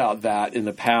talked about that in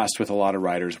the past with a lot of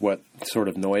writers, what sort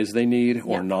of noise they need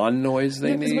or non-noise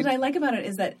they need. What I like about it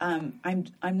is that I'm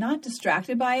not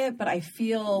distracted by it, but I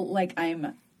feel like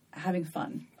I'm having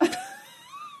fun.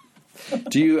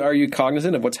 Are you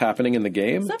cognizant of what's happening in the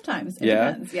game? Sometimes. It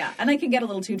depends, yeah. And I can get a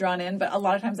little too drawn in, but a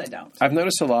lot of times I don't. I've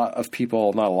noticed a lot of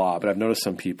people, not a lot, but I've noticed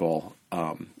some people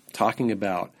talking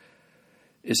about,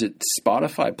 is it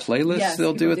Spotify playlists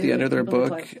they'll do at the end of their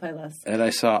book? Playlists. And I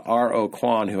saw R.O.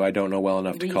 Kwan, who I don't know well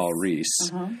enough to call Reese.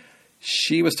 Uh-huh.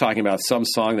 She was talking about some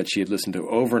song that she had listened to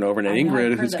over and over, and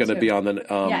Ingrid, who's going to be on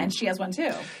the... and she has one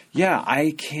too. Yeah,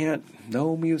 I can't...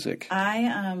 No music.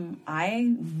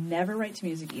 I never write to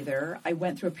music either. I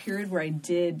went through a period where I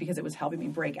did because it was helping me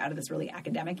break out of this really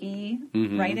academic-y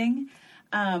writing.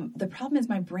 The problem is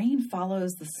my brain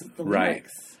follows the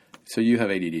lyrics. So you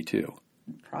have ADD too.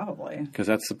 Probably. Because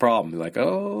that's the problem. Like,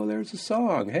 oh, there's a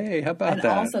song. Hey, how about that?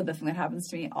 And also the thing that happens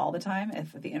to me all the time,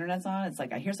 if the internet's on, it's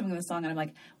like I hear something in the song and I'm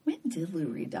like, when did Lou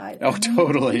Reed die? Oh,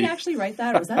 totally. Did he actually write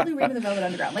that? Or was that Lou Reed in the Velvet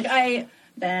Underground? Like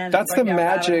then that's the going down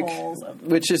magic, rabbit holes of-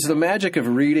 which is the magic of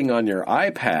reading on your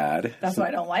iPad. That's why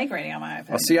I don't like reading on my iPad.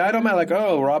 Well, see, I don't mind, like,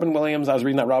 Robin Williams, I was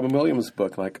reading that Robin Williams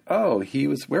book, like,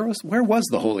 where was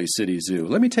the Holy City Zoo?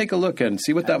 Let me take a look and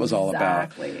see what that was all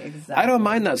about. Exactly. I don't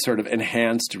mind that sort of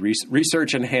enhanced,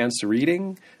 research-enhanced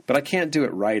reading, but I can't do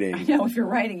it writing. I know, if you're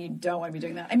writing, you don't want to be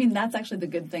doing that. I mean, that's actually the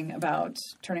good thing about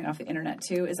turning off the internet,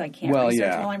 too, is I can't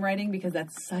research while I'm writing because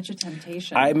that's such a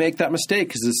temptation. I make that mistake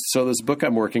because this book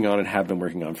I'm working on and have been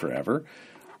working on forever,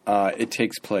 it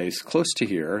takes place close to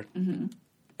here,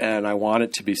 and I want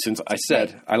it to be, since I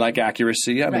said I like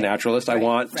accuracy, I'm a naturalist, I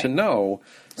want to know.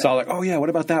 So I'm like, what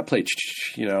about that plate?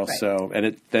 So,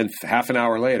 and then half an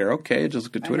hour later, just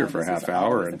look at Twitter for a half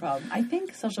hour. The problem. I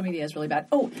think social media is really bad.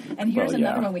 Oh, and here's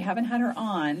another one. We haven't had her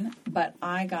on, but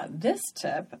I got this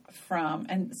tip from,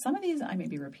 and some of these I may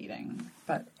be repeating,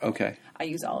 but I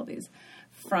use all of these,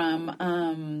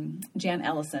 from Jan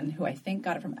Ellison, who I think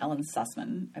got it from Ellen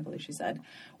Sussman, I believe she said,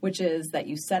 which is that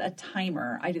you set a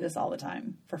timer, I do this all the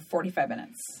time, for 45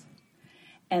 minutes.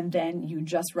 And then you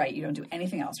just write. You don't do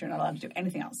anything else. You're not allowed to do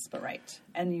anything else but write.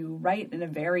 And you write in a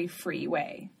very free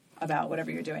way about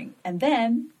whatever you're doing. And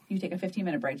then you take a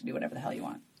 15-minute break to do whatever the hell you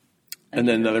want. And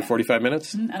then another 45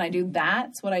 minutes? Mm-hmm. And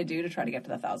that's what I do to try to get to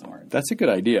the 1,000 words. That's a good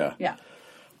idea. Yeah.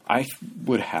 I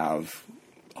would have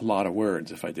a lot of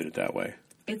words if I did it that way.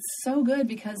 It's so good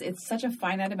because it's such a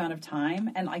finite amount of time.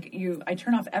 And I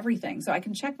turn off everything. So I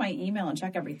can check my email and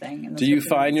check everything. Do you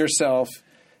find yourself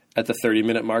at the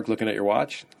 30-minute mark looking at your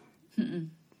watch? Mm-mm.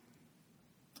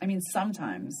 I mean,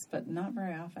 sometimes, but not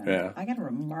very often. Yeah. I get a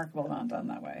remarkable amount done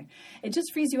that way. It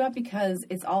just frees you up because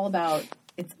it's all about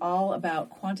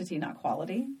quantity, not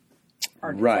quality.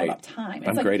 Or it's all about time.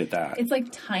 I'm great at that. It's like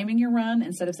timing your run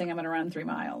instead of saying I'm going to run 3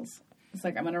 miles. It's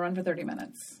like I'm going to run for 30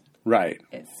 minutes. Right.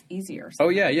 It's easier. Oh,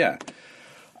 yeah. Yeah.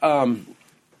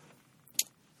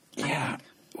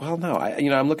 Well, no,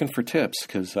 I'm looking for tips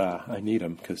because I need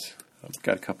them because I've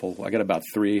got I got about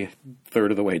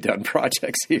 3/3 of the way done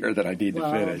projects here that I need to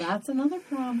finish. Well, that's another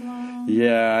problem.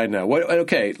 Yeah, I know.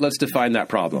 Okay, let's define that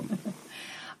problem.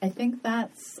 I think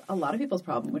that's a lot of people's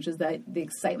problem, which is that the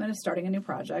excitement of starting a new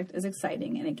project is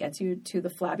exciting, and it gets you to the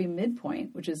flabby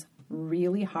midpoint, which is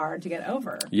really hard to get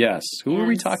over. Yes. Who were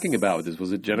we talking about with this?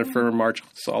 Was it Jennifer March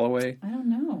Soloway? I don't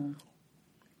know.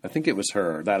 I think it was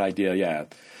her, that idea, yeah.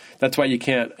 That's why you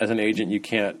can't, as an agent, you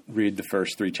can't read the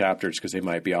first 3 chapters because they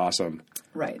might be awesome.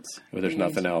 Right. But there's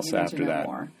nothing else after that.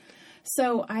 More.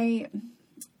 So I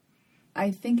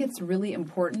think it's really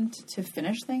important to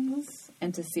finish things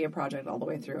and to see a project all the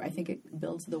way through. I think it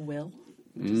builds the will,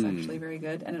 which is actually very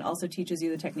good. And it also teaches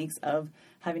you the techniques of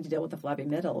having to deal with the flabby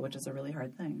middle, which is a really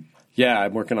hard thing. Yeah,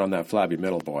 I'm working on that flabby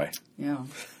middle, boy. Yeah.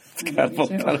 It's kind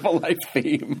of a life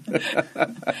theme.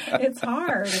 It's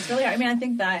hard. It's really hard. I mean, I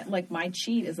think that, my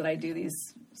cheat is that I do these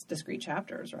discrete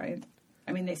chapters, right?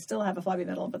 I mean, they still have a flabby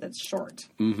middle, but it's short,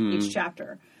 each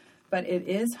chapter. But it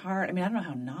is hard. I mean, I don't know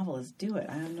how novelists do it.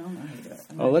 I don't know how to do it.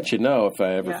 I'll let you know if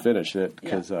I ever finish it.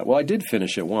 Because, I did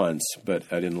finish it once, but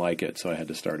I didn't like it, so I had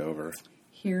to start over.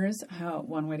 Here's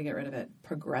one way to get rid of it: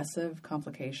 progressive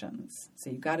complications.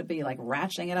 So you've got to be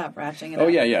ratcheting it up. Oh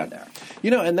yeah. There.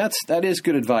 And that is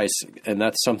good advice, and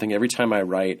that's something. Every time I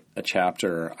write a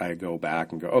chapter, I go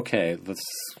back and go, okay, let's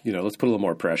put a little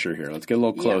more pressure here. Let's get a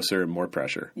little closer and more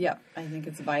pressure. Yeah, I think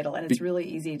it's vital, and it's really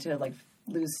easy to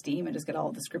lose steam and just get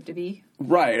all descriptive-y.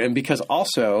 Right, and because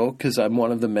I'm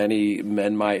one of the many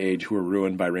men my age who were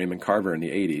ruined by Raymond Carver in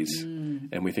the 80s,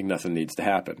 and we think nothing needs to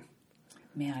happen.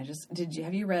 Man,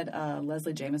 have you read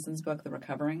Leslie Jamison's book, The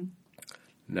Recovering?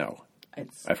 No.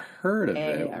 I've heard of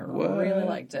it. I really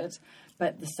liked it.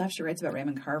 But the stuff she writes about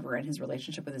Raymond Carver and his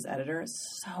relationship with his editor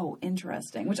is so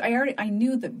interesting, which I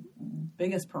knew the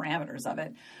biggest parameters of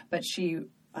it, but she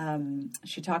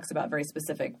talks about very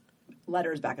specific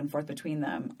letters back and forth between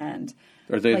them. And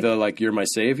are they you're my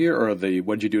savior, or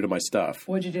what'd you do to my stuff?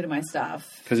 What'd you do to my stuff?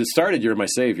 Because it started, you're my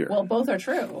savior. Well, both are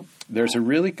true. There's a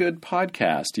really good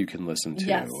podcast you can listen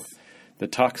to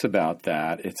that talks about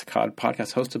that. It's a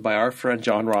podcast hosted by our friend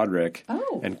John Roderick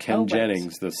and Ken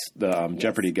Jennings, the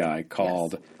Jeopardy guy,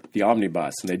 called The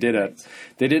Omnibus. And they did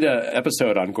a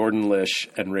episode on Gordon Lish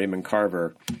and Raymond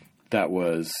Carver that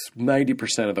was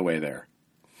 90% of the way there.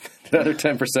 The other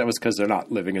 10% was because they're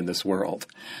not living in this world.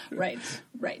 Right.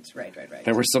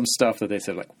 There was some stuff that they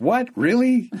said, what?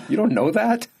 Really? You don't know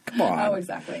that? Come on. Oh,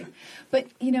 exactly. But,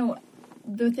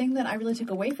 the thing that I really took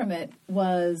away from it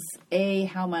was,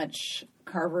 how much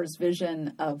Carver's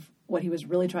vision of what he was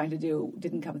really trying to do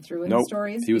didn't come through in Nope. the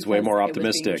stories. He was way more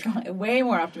optimistic. Way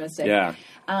more optimistic. Yeah.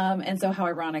 And so how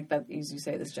ironic that, as you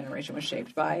say, this generation was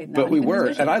shaped by not But we even his were,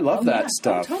 vision. and I love that yeah.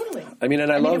 stuff. Oh, totally. I mean,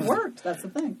 and I love it worked. That's the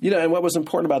thing. You know, and what was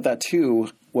important about that too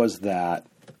was that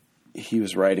he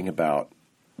was writing about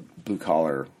blue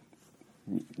collar,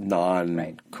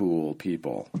 non-cool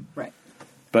people. Right.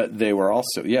 But they were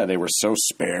also, they were so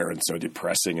spare and so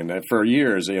depressing. And that for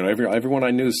years, you know, everyone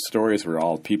I knew's stories were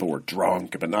all people were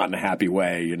drunk, but not in a happy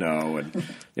way, you know,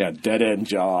 and dead end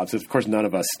jobs. Of course, none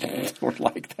of us were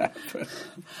like that. But.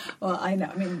 Well, I know.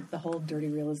 I mean, the whole dirty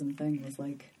realism thing was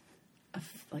like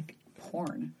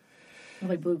porn,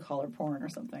 like blue collar porn or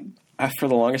something. For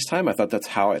the longest time, I thought that's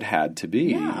how it had to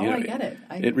be. Yeah, you know, I get it.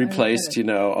 It replaced, I'm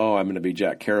going to be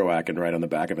Jack Kerouac and write on the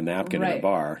back of a napkin in a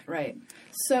bar. Right.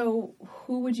 So,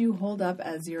 who would you hold up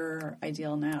as your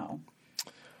ideal now?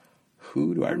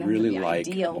 Who do I really like?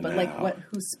 Ideal, but now?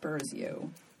 who spurs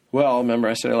you? Well, remember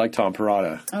I said I like Tom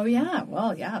Perrotta. Oh yeah,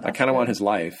 well yeah. I kind of want his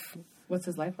life. What's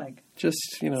his life like? Just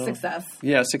success.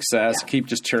 Yeah, success. Yeah. Keep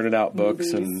just churning out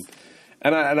books Movies.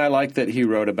 and I like that he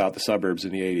wrote about the suburbs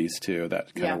in the 80s too.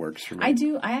 That kind of works for me.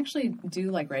 I actually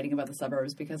do like writing about the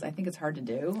suburbs because I think it's hard to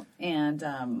do, and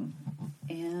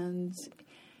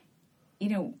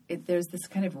there's this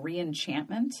kind of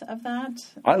re-enchantment of that.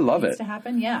 I love needs it to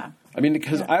happen. Yeah. I mean,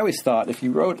 because I always thought if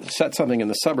you set something in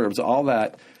the suburbs, all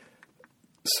that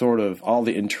all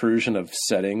the intrusion of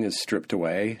setting is stripped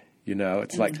away. You know,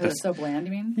 it's like this. It's so bland,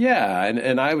 you mean? Yeah,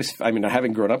 and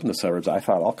having grown up in the suburbs, I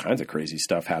thought all kinds of crazy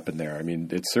stuff happened there. I mean,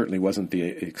 it certainly wasn't the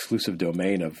exclusive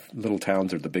domain of little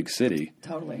towns or the big city.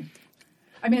 Totally.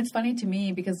 I mean, it's funny to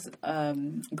me because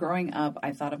growing up,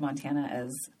 I thought of Montana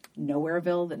as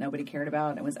Nowhereville that nobody cared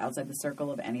about. It was outside the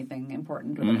circle of anything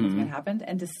important or anything that happened.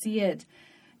 And to see it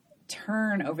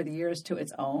turn over the years to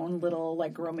its own little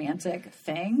romantic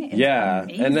thing is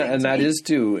amazing and that is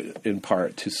due in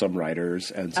part to some writers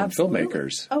and some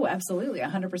filmmakers. Oh, absolutely,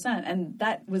 100%. And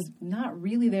that was not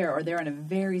really there or there in a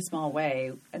very small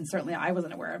way. And certainly I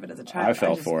wasn't aware of it as a child. I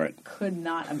fell for it. Could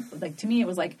not, to me it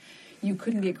was like, you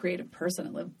couldn't be a creative person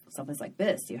and live someplace like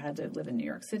this. You had to live in New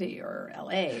York City or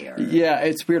L.A. or... Yeah,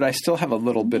 it's weird. I still have a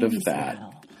little bit of that.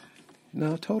 Seattle.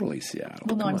 No, totally Seattle.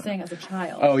 Well, no, I'm saying as a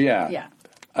child. Oh, yeah. Yeah.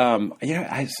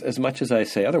 As much as I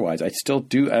say otherwise, I still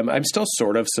do. I'm still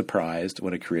sort of surprised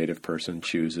when a creative person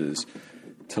chooses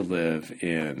to live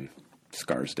in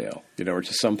Scarsdale, or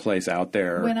just someplace out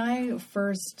there. When I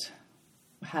first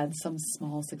had some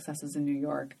small successes in New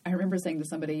York, I remember saying to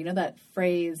somebody, that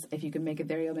phrase, if you can make it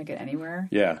there, you'll make it anywhere.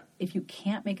 Yeah. If you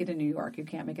can't make it in New York, you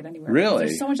can't make it anywhere. Really?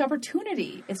 There's so much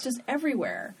opportunity. It's just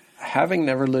everywhere. Having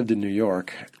never lived in New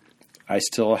York, I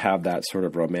still have that sort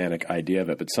of romantic idea of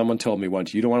it. But someone told me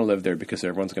once, you don't want to live there because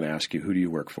everyone's going to ask you, who do you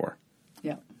work for?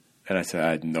 Yeah. And I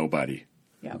said, nobody.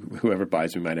 Yeah. Whoever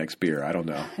buys me my next beer, I don't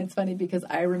know. It's funny because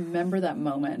I remember that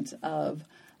moment of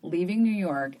leaving New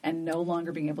York and no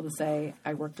longer being able to say,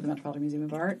 I work for the Metropolitan Museum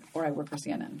of Art, or I work for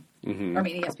CNN, or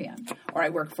ESPN, or I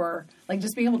work for,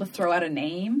 just being able to throw out a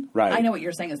name. Right. I know what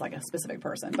you're saying is a specific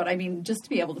person, but I mean, just to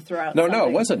be able to throw out No,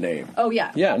 it was a name. Oh,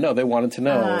 yeah. Yeah, no, they wanted to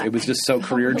know. It was just so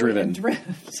career-driven.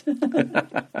 Adrift.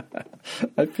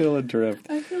 I feel adrift.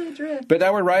 But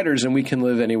now we're writers, and we can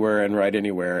live anywhere and write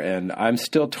anywhere, and I'm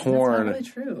still torn.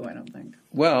 That's not really true, I don't think.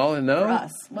 Well, no. For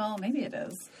us. Well, maybe it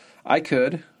is. I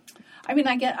could. I mean,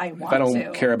 I want to. If I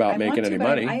don't care about making any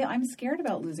money. I'm scared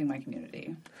about losing my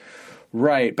community.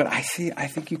 Right, but I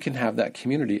think you can have that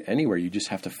community anywhere. You just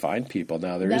have to find people.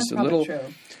 Now That's probably true.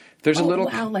 There's a little.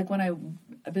 Wow, like when I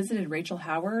visited Rachel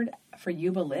Howard for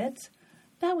Yuba Lit,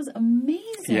 that was amazing.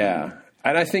 Yeah,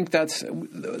 and I think that's a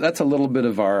little bit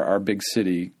of our big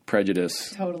city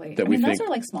prejudice. Totally. That those are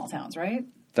like small towns, right?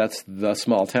 That's the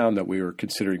small town that we were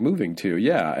considering moving to,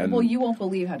 yeah. And well, you won't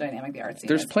believe how dynamic the art scene is.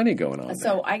 There's plenty going on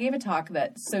So there. I gave a talk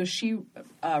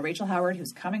Rachel Howard,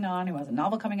 who's coming on, who has a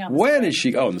novel coming out. When is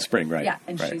she? Oh, in the spring, right. Yeah,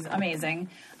 and she's amazing.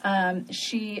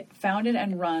 She founded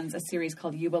and runs a series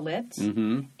called Yuba Lit,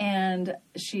 and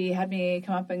she had me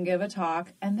come up and give a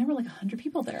talk, and there were 100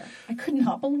 people there. I could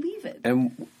not believe it.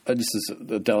 And this is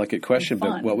a delicate question,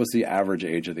 but what was the average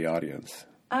age of the audience?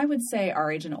 I would say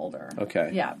our age and older.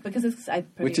 Okay. Yeah, because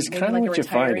which is kind of what you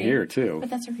find here too. But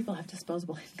that's where people have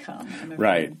disposable income.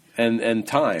 Right, and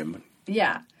time.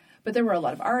 Yeah, but there were a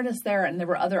lot of artists there, and there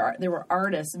were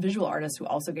artists, visual artists, who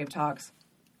also gave talks.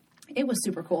 It was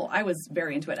super cool. I was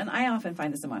very into it, and I often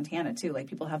find this in Montana too.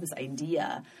 People have this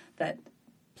idea that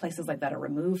places like that are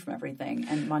removed from everything,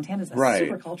 and Montana's a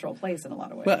super cultural place in a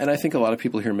lot of ways. Well, and I think a lot of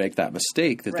people here make that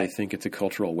mistake that they think it's a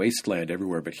cultural wasteland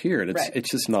everywhere but here, and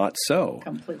it's just not so.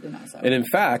 Completely not so. And in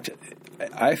fact,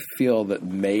 I feel that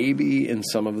maybe in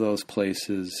some of those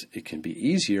places it can be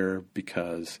easier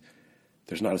because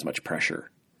there's not as much pressure.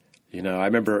 You know, I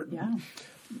remember,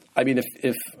 I mean,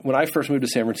 if when I first moved to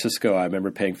San Francisco, I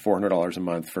remember paying $400 a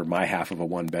month for my half of a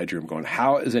one bedroom going,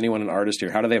 how is anyone an artist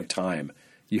here? How do they have time?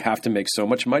 You have to make so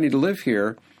much money to live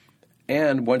here.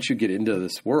 And once you get into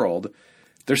this world,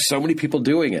 there's so many people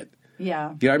doing it.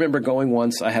 Yeah. I remember going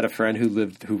once, I had a friend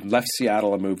who left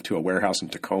Seattle and moved to a warehouse in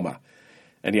Tacoma.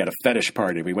 And he had a fetish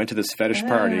party. We went to this fetish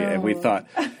party and we thought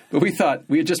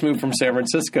we had just moved from San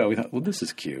Francisco. We thought, well, this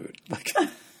is cute. Like,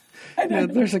 you know,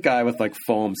 there's a guy with like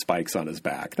foam spikes on his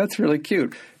back. That's really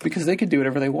cute because they could do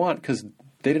whatever they want because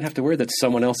they didn't have to worry that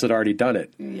someone else had already done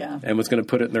it and was going to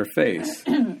put it in their face.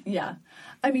 Yeah.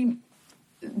 I mean,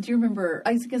 do you remember,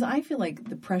 because I feel like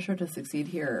the pressure to succeed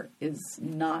here is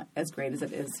not as great as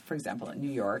it is, for example, in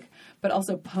New York, but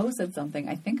also Poe said something,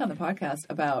 I think on the podcast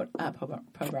about, Poe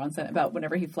Bronson, about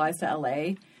whenever he flies to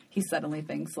LA, he suddenly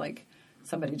thinks like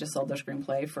somebody just sold their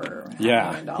screenplay for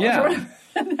 $500,000 or whatever.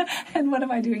 And what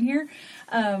am I doing here?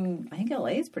 I think LA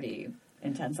is pretty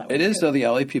intense that way. It is, though. The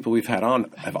LA people we've had on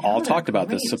have all talked about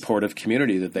the supportive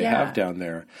community that they have down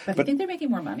there. But I think they're making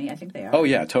more money. I think they are. Oh,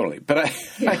 yeah, totally. But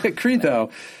I agree,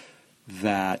 though,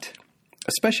 that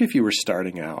especially if you were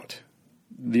starting out,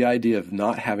 the idea of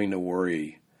not having to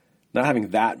worry, not having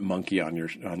that monkey on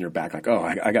your back, like, oh,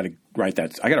 I got to write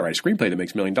that. I got to write a screenplay that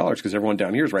makes $1 million because everyone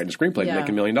down here is writing a screenplay to make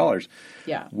 $1 million.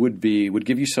 Yeah, would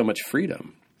give you so much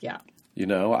freedom. Yeah, you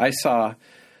know, I saw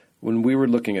when we were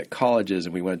looking at colleges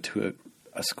and we went to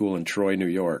a school in Troy, New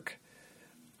York.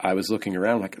 I was looking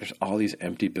around like, there's all these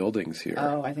empty buildings here.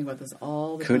 Oh, I think about this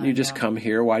all the time. Couldn't you just come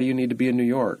here? Why do you need to be in New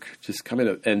York? Just come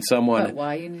in. And someone... But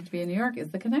why you need to be in New York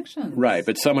is the connection. Right.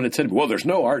 But someone had said, well, there's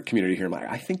no art community here. I'm like,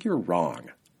 I think you're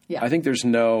wrong. Yeah. I think there's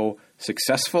no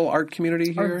successful art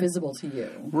community here. Or visible to you.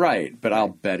 Right. But I'll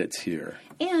bet it's here.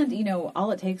 And, you know,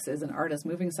 all it takes is an artist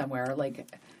moving somewhere, like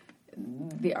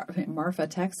Marfa,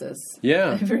 Texas,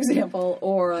 for example,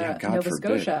 or Nova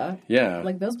Scotia. Yeah.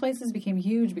 Like those places became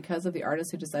huge because of the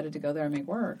artists who decided to go there and make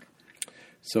work.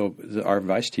 So our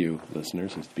advice to you,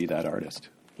 listeners, is be that artist.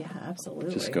 Yeah,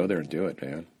 absolutely. Just go there and do it,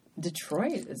 man.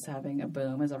 Detroit is having a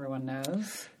boom, as everyone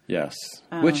knows. Yes.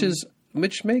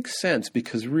 Which makes sense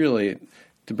because really,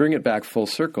 to bring it back full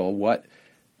circle, what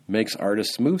makes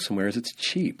artists move somewhere is it's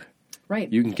cheap. Right.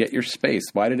 You can get your space.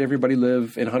 Why did everybody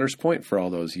live in Hunters Point for all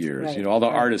those years? Right. You know, all the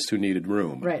artists who needed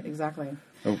room. Right, exactly.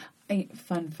 Oh. A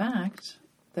fun fact,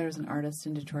 there's an artist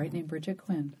in Detroit named Bridget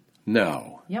Quinn.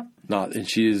 No. Yep. And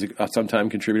she is a sometime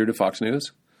contributor to Fox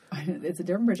News? It's a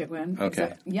different Bridget Quinn. Okay.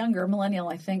 It's a younger millennial,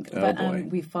 I think. Oh, but boy.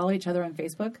 We follow each other on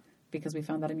Facebook because we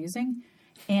found that amusing.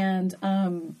 And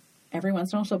every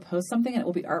once in a while she'll post something and it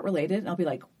will be art related. And I'll be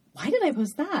like, why did I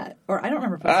post that? Or I don't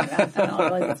remember posting that. And I'll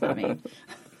realize that's not me.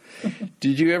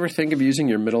 Did you ever think of using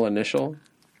your middle initial?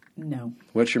 No.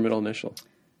 What's your middle initial?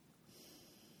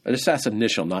 I just asked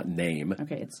initial, not name.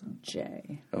 Okay, it's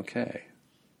J. Okay.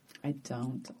 I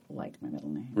don't like my middle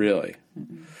name. Really?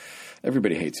 Mm-mm.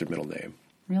 Everybody hates their middle name.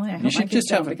 Really? I hope my kids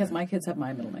don't because my kids have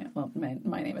my middle name. Well,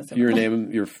 my name is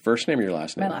similar. Your first name or your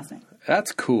last name? My last name.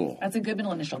 That's cool. That's a good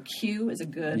middle initial. Q is a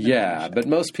good middle initial. But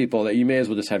most people, you may as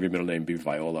well just have your middle name be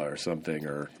Viola or something,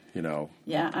 or, you know,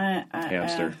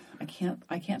 hamster. I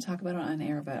can't talk about it on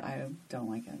air, but I don't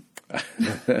like it.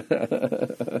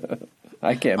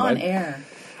 I can't.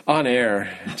 On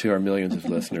air to our millions of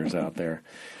listeners out there.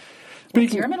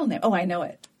 What's your middle name? Oh, I know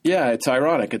it. Yeah, it's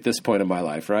ironic at this point in my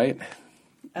life, right?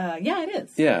 Yeah, it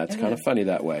is. Yeah, it's kind of funny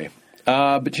that way.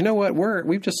 But you know what?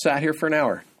 We've just sat here for an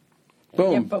hour.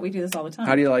 Boom. Yeah, but we do this all the time.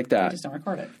 How do you like that? We just don't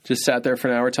record it. Just sat there for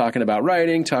an hour talking about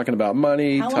writing, talking about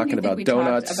money, talking about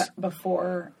donuts. Talked about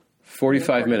before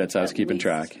 45 minutes. I was keeping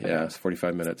track. Okay. Yeah, it's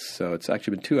 45 minutes. So it's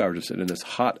actually been 2 hours of sitting in this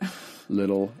hot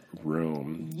little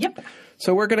room. Yep.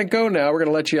 So we're going to go now. We're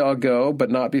going to let you all go, but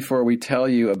not before we tell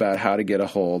you about how to get a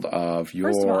hold of your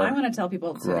First of all, I want to tell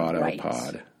people to write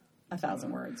GrottoPod.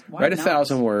 1,000 words. Write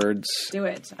 1,000 words. Do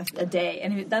it a day.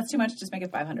 And if that's too much, just make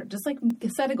it 500. Just like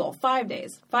set a goal. 5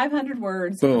 days. 500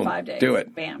 words Boom. in 5 days. Do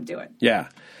it. Bam. Do it. Yeah.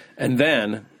 And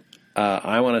then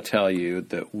I want to tell you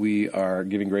that we are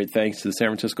giving great thanks to the San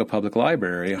Francisco Public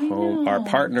Library, our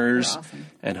partners, awesome.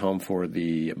 And home for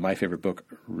the My Favorite Book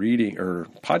reading or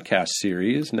podcast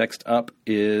series. Next up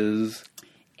is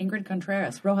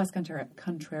Ingrid Rojas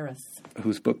Contreras.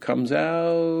 Whose book comes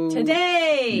out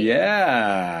today.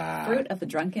 Yeah. Fruit of the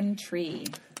Drunken Tree.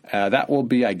 That will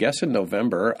be, I guess, in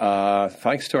November.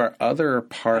 Thanks to our other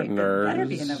partners. It better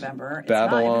be in November.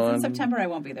 Babylon. If it's in September, I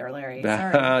won't be there, Larry.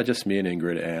 Sorry. Just me and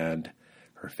Ingrid and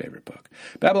her favorite book.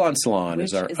 Babylon Salon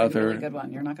is our other. Really good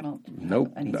one. You're not going to.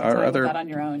 Nope. Our other that on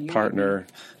your own. partner.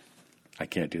 I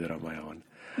can't do that on my own.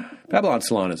 Babylon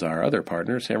Salon is our other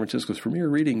partner, San Francisco's premier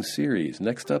reading series.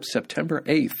 Next up, September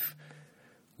 8th,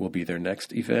 will be their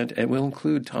next event, and will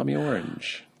include Tommy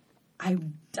Orange.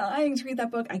 I'm dying to read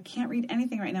that book. I can't read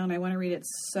anything right now, and I want to read it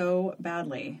so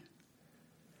badly.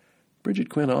 Bridget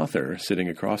Quinn, author, sitting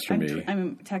across from me.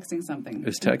 I'm texting something.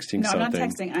 Is texting something. No, I'm not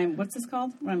texting. What's this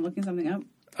called? When I'm looking something up?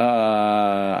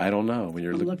 I don't know. When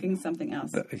you're looking something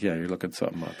else. Yeah, you're looking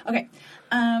something up. Okay.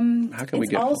 How can we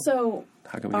get also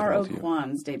How can we get R.O.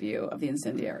 Kwan's debut of The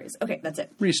Incendiaries. Okay, that's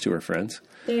it. Reese to her friends.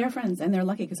 They are friends, and they're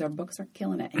lucky because our books are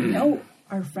killing it. And you know,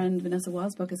 our friend Vanessa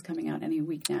Waugh's book is coming out any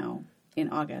week now in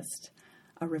August.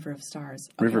 A River of Stars.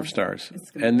 Okay. River of Stars.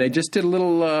 And they just did a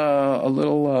little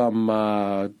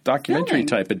documentary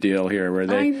type of deal here where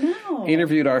they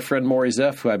interviewed our friend Maury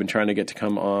Zeff, who I've been trying to get to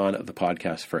come on the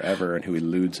podcast forever and who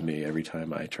eludes me every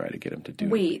time I try to get him to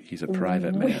do it. He's a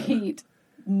private man.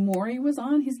 Maury was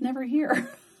on? He's never here.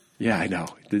 Yeah, I know.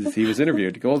 He was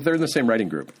interviewed. Well, they're in the same writing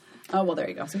group. Oh, well, there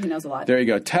you go. So he knows a lot. There you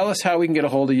go. Tell us how we can get a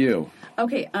hold of you.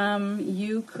 Okay,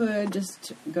 you could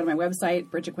just go to my website,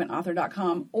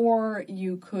 bridgetquintauthor.com, or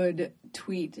you could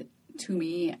tweet to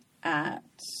me at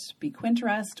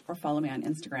BeQuinterest or follow me on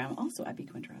Instagram, also at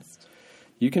BeQuinterest.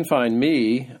 You can find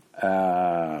me.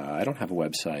 I don't have a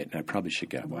website, and I probably should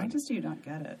get one. Why do you not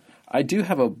get it? I do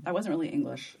have a... That wasn't really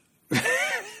English.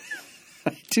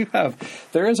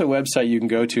 There is a website you can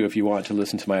go to if you want to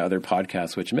listen to my other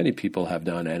podcasts, which many people have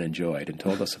done and enjoyed and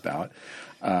told us about.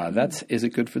 That's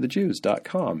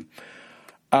isitgoodforthejews.com.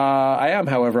 I am,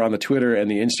 however, on the Twitter and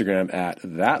the Instagram at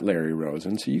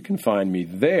 @ThatLarryRosen, so you can find me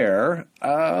there.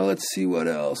 Let's see what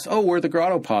else. Oh, we're the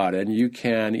GrottoPod, and you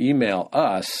can email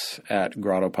us at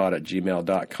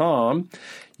grottopod@gmail.com.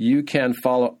 You can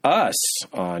follow us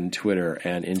on Twitter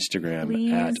and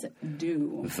Instagram at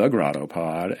The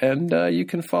GrottoPod. And you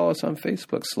can follow us on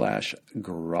Facebook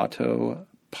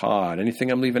 /GrottoPod.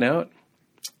 Anything I'm leaving out?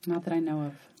 Not that I know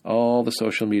of. All the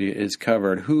social media is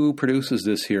covered. Who produces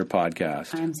this here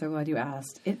podcast? I'm so glad you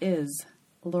asked. It is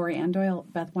Lori Andoyle,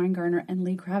 Beth Weingartner, and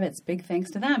Lee Kravitz. Big thanks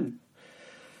to them.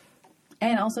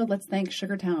 And also, let's thank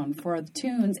Sugartown for the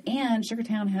tunes. And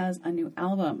Sugartown has a new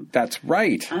album. That's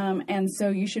right. And so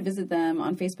you should visit them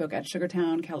on Facebook at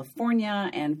Sugartown,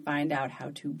 California, and find out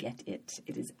how to get it.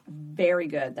 It is very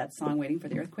good. That song, Waiting for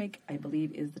the Earthquake, I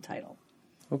believe is the title.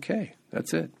 Okay,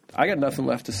 that's it. I got nothing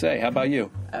left to say. How about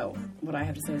you? Oh, what I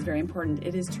have to say is very important.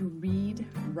 It is to read,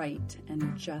 write,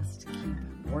 and just keep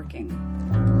working.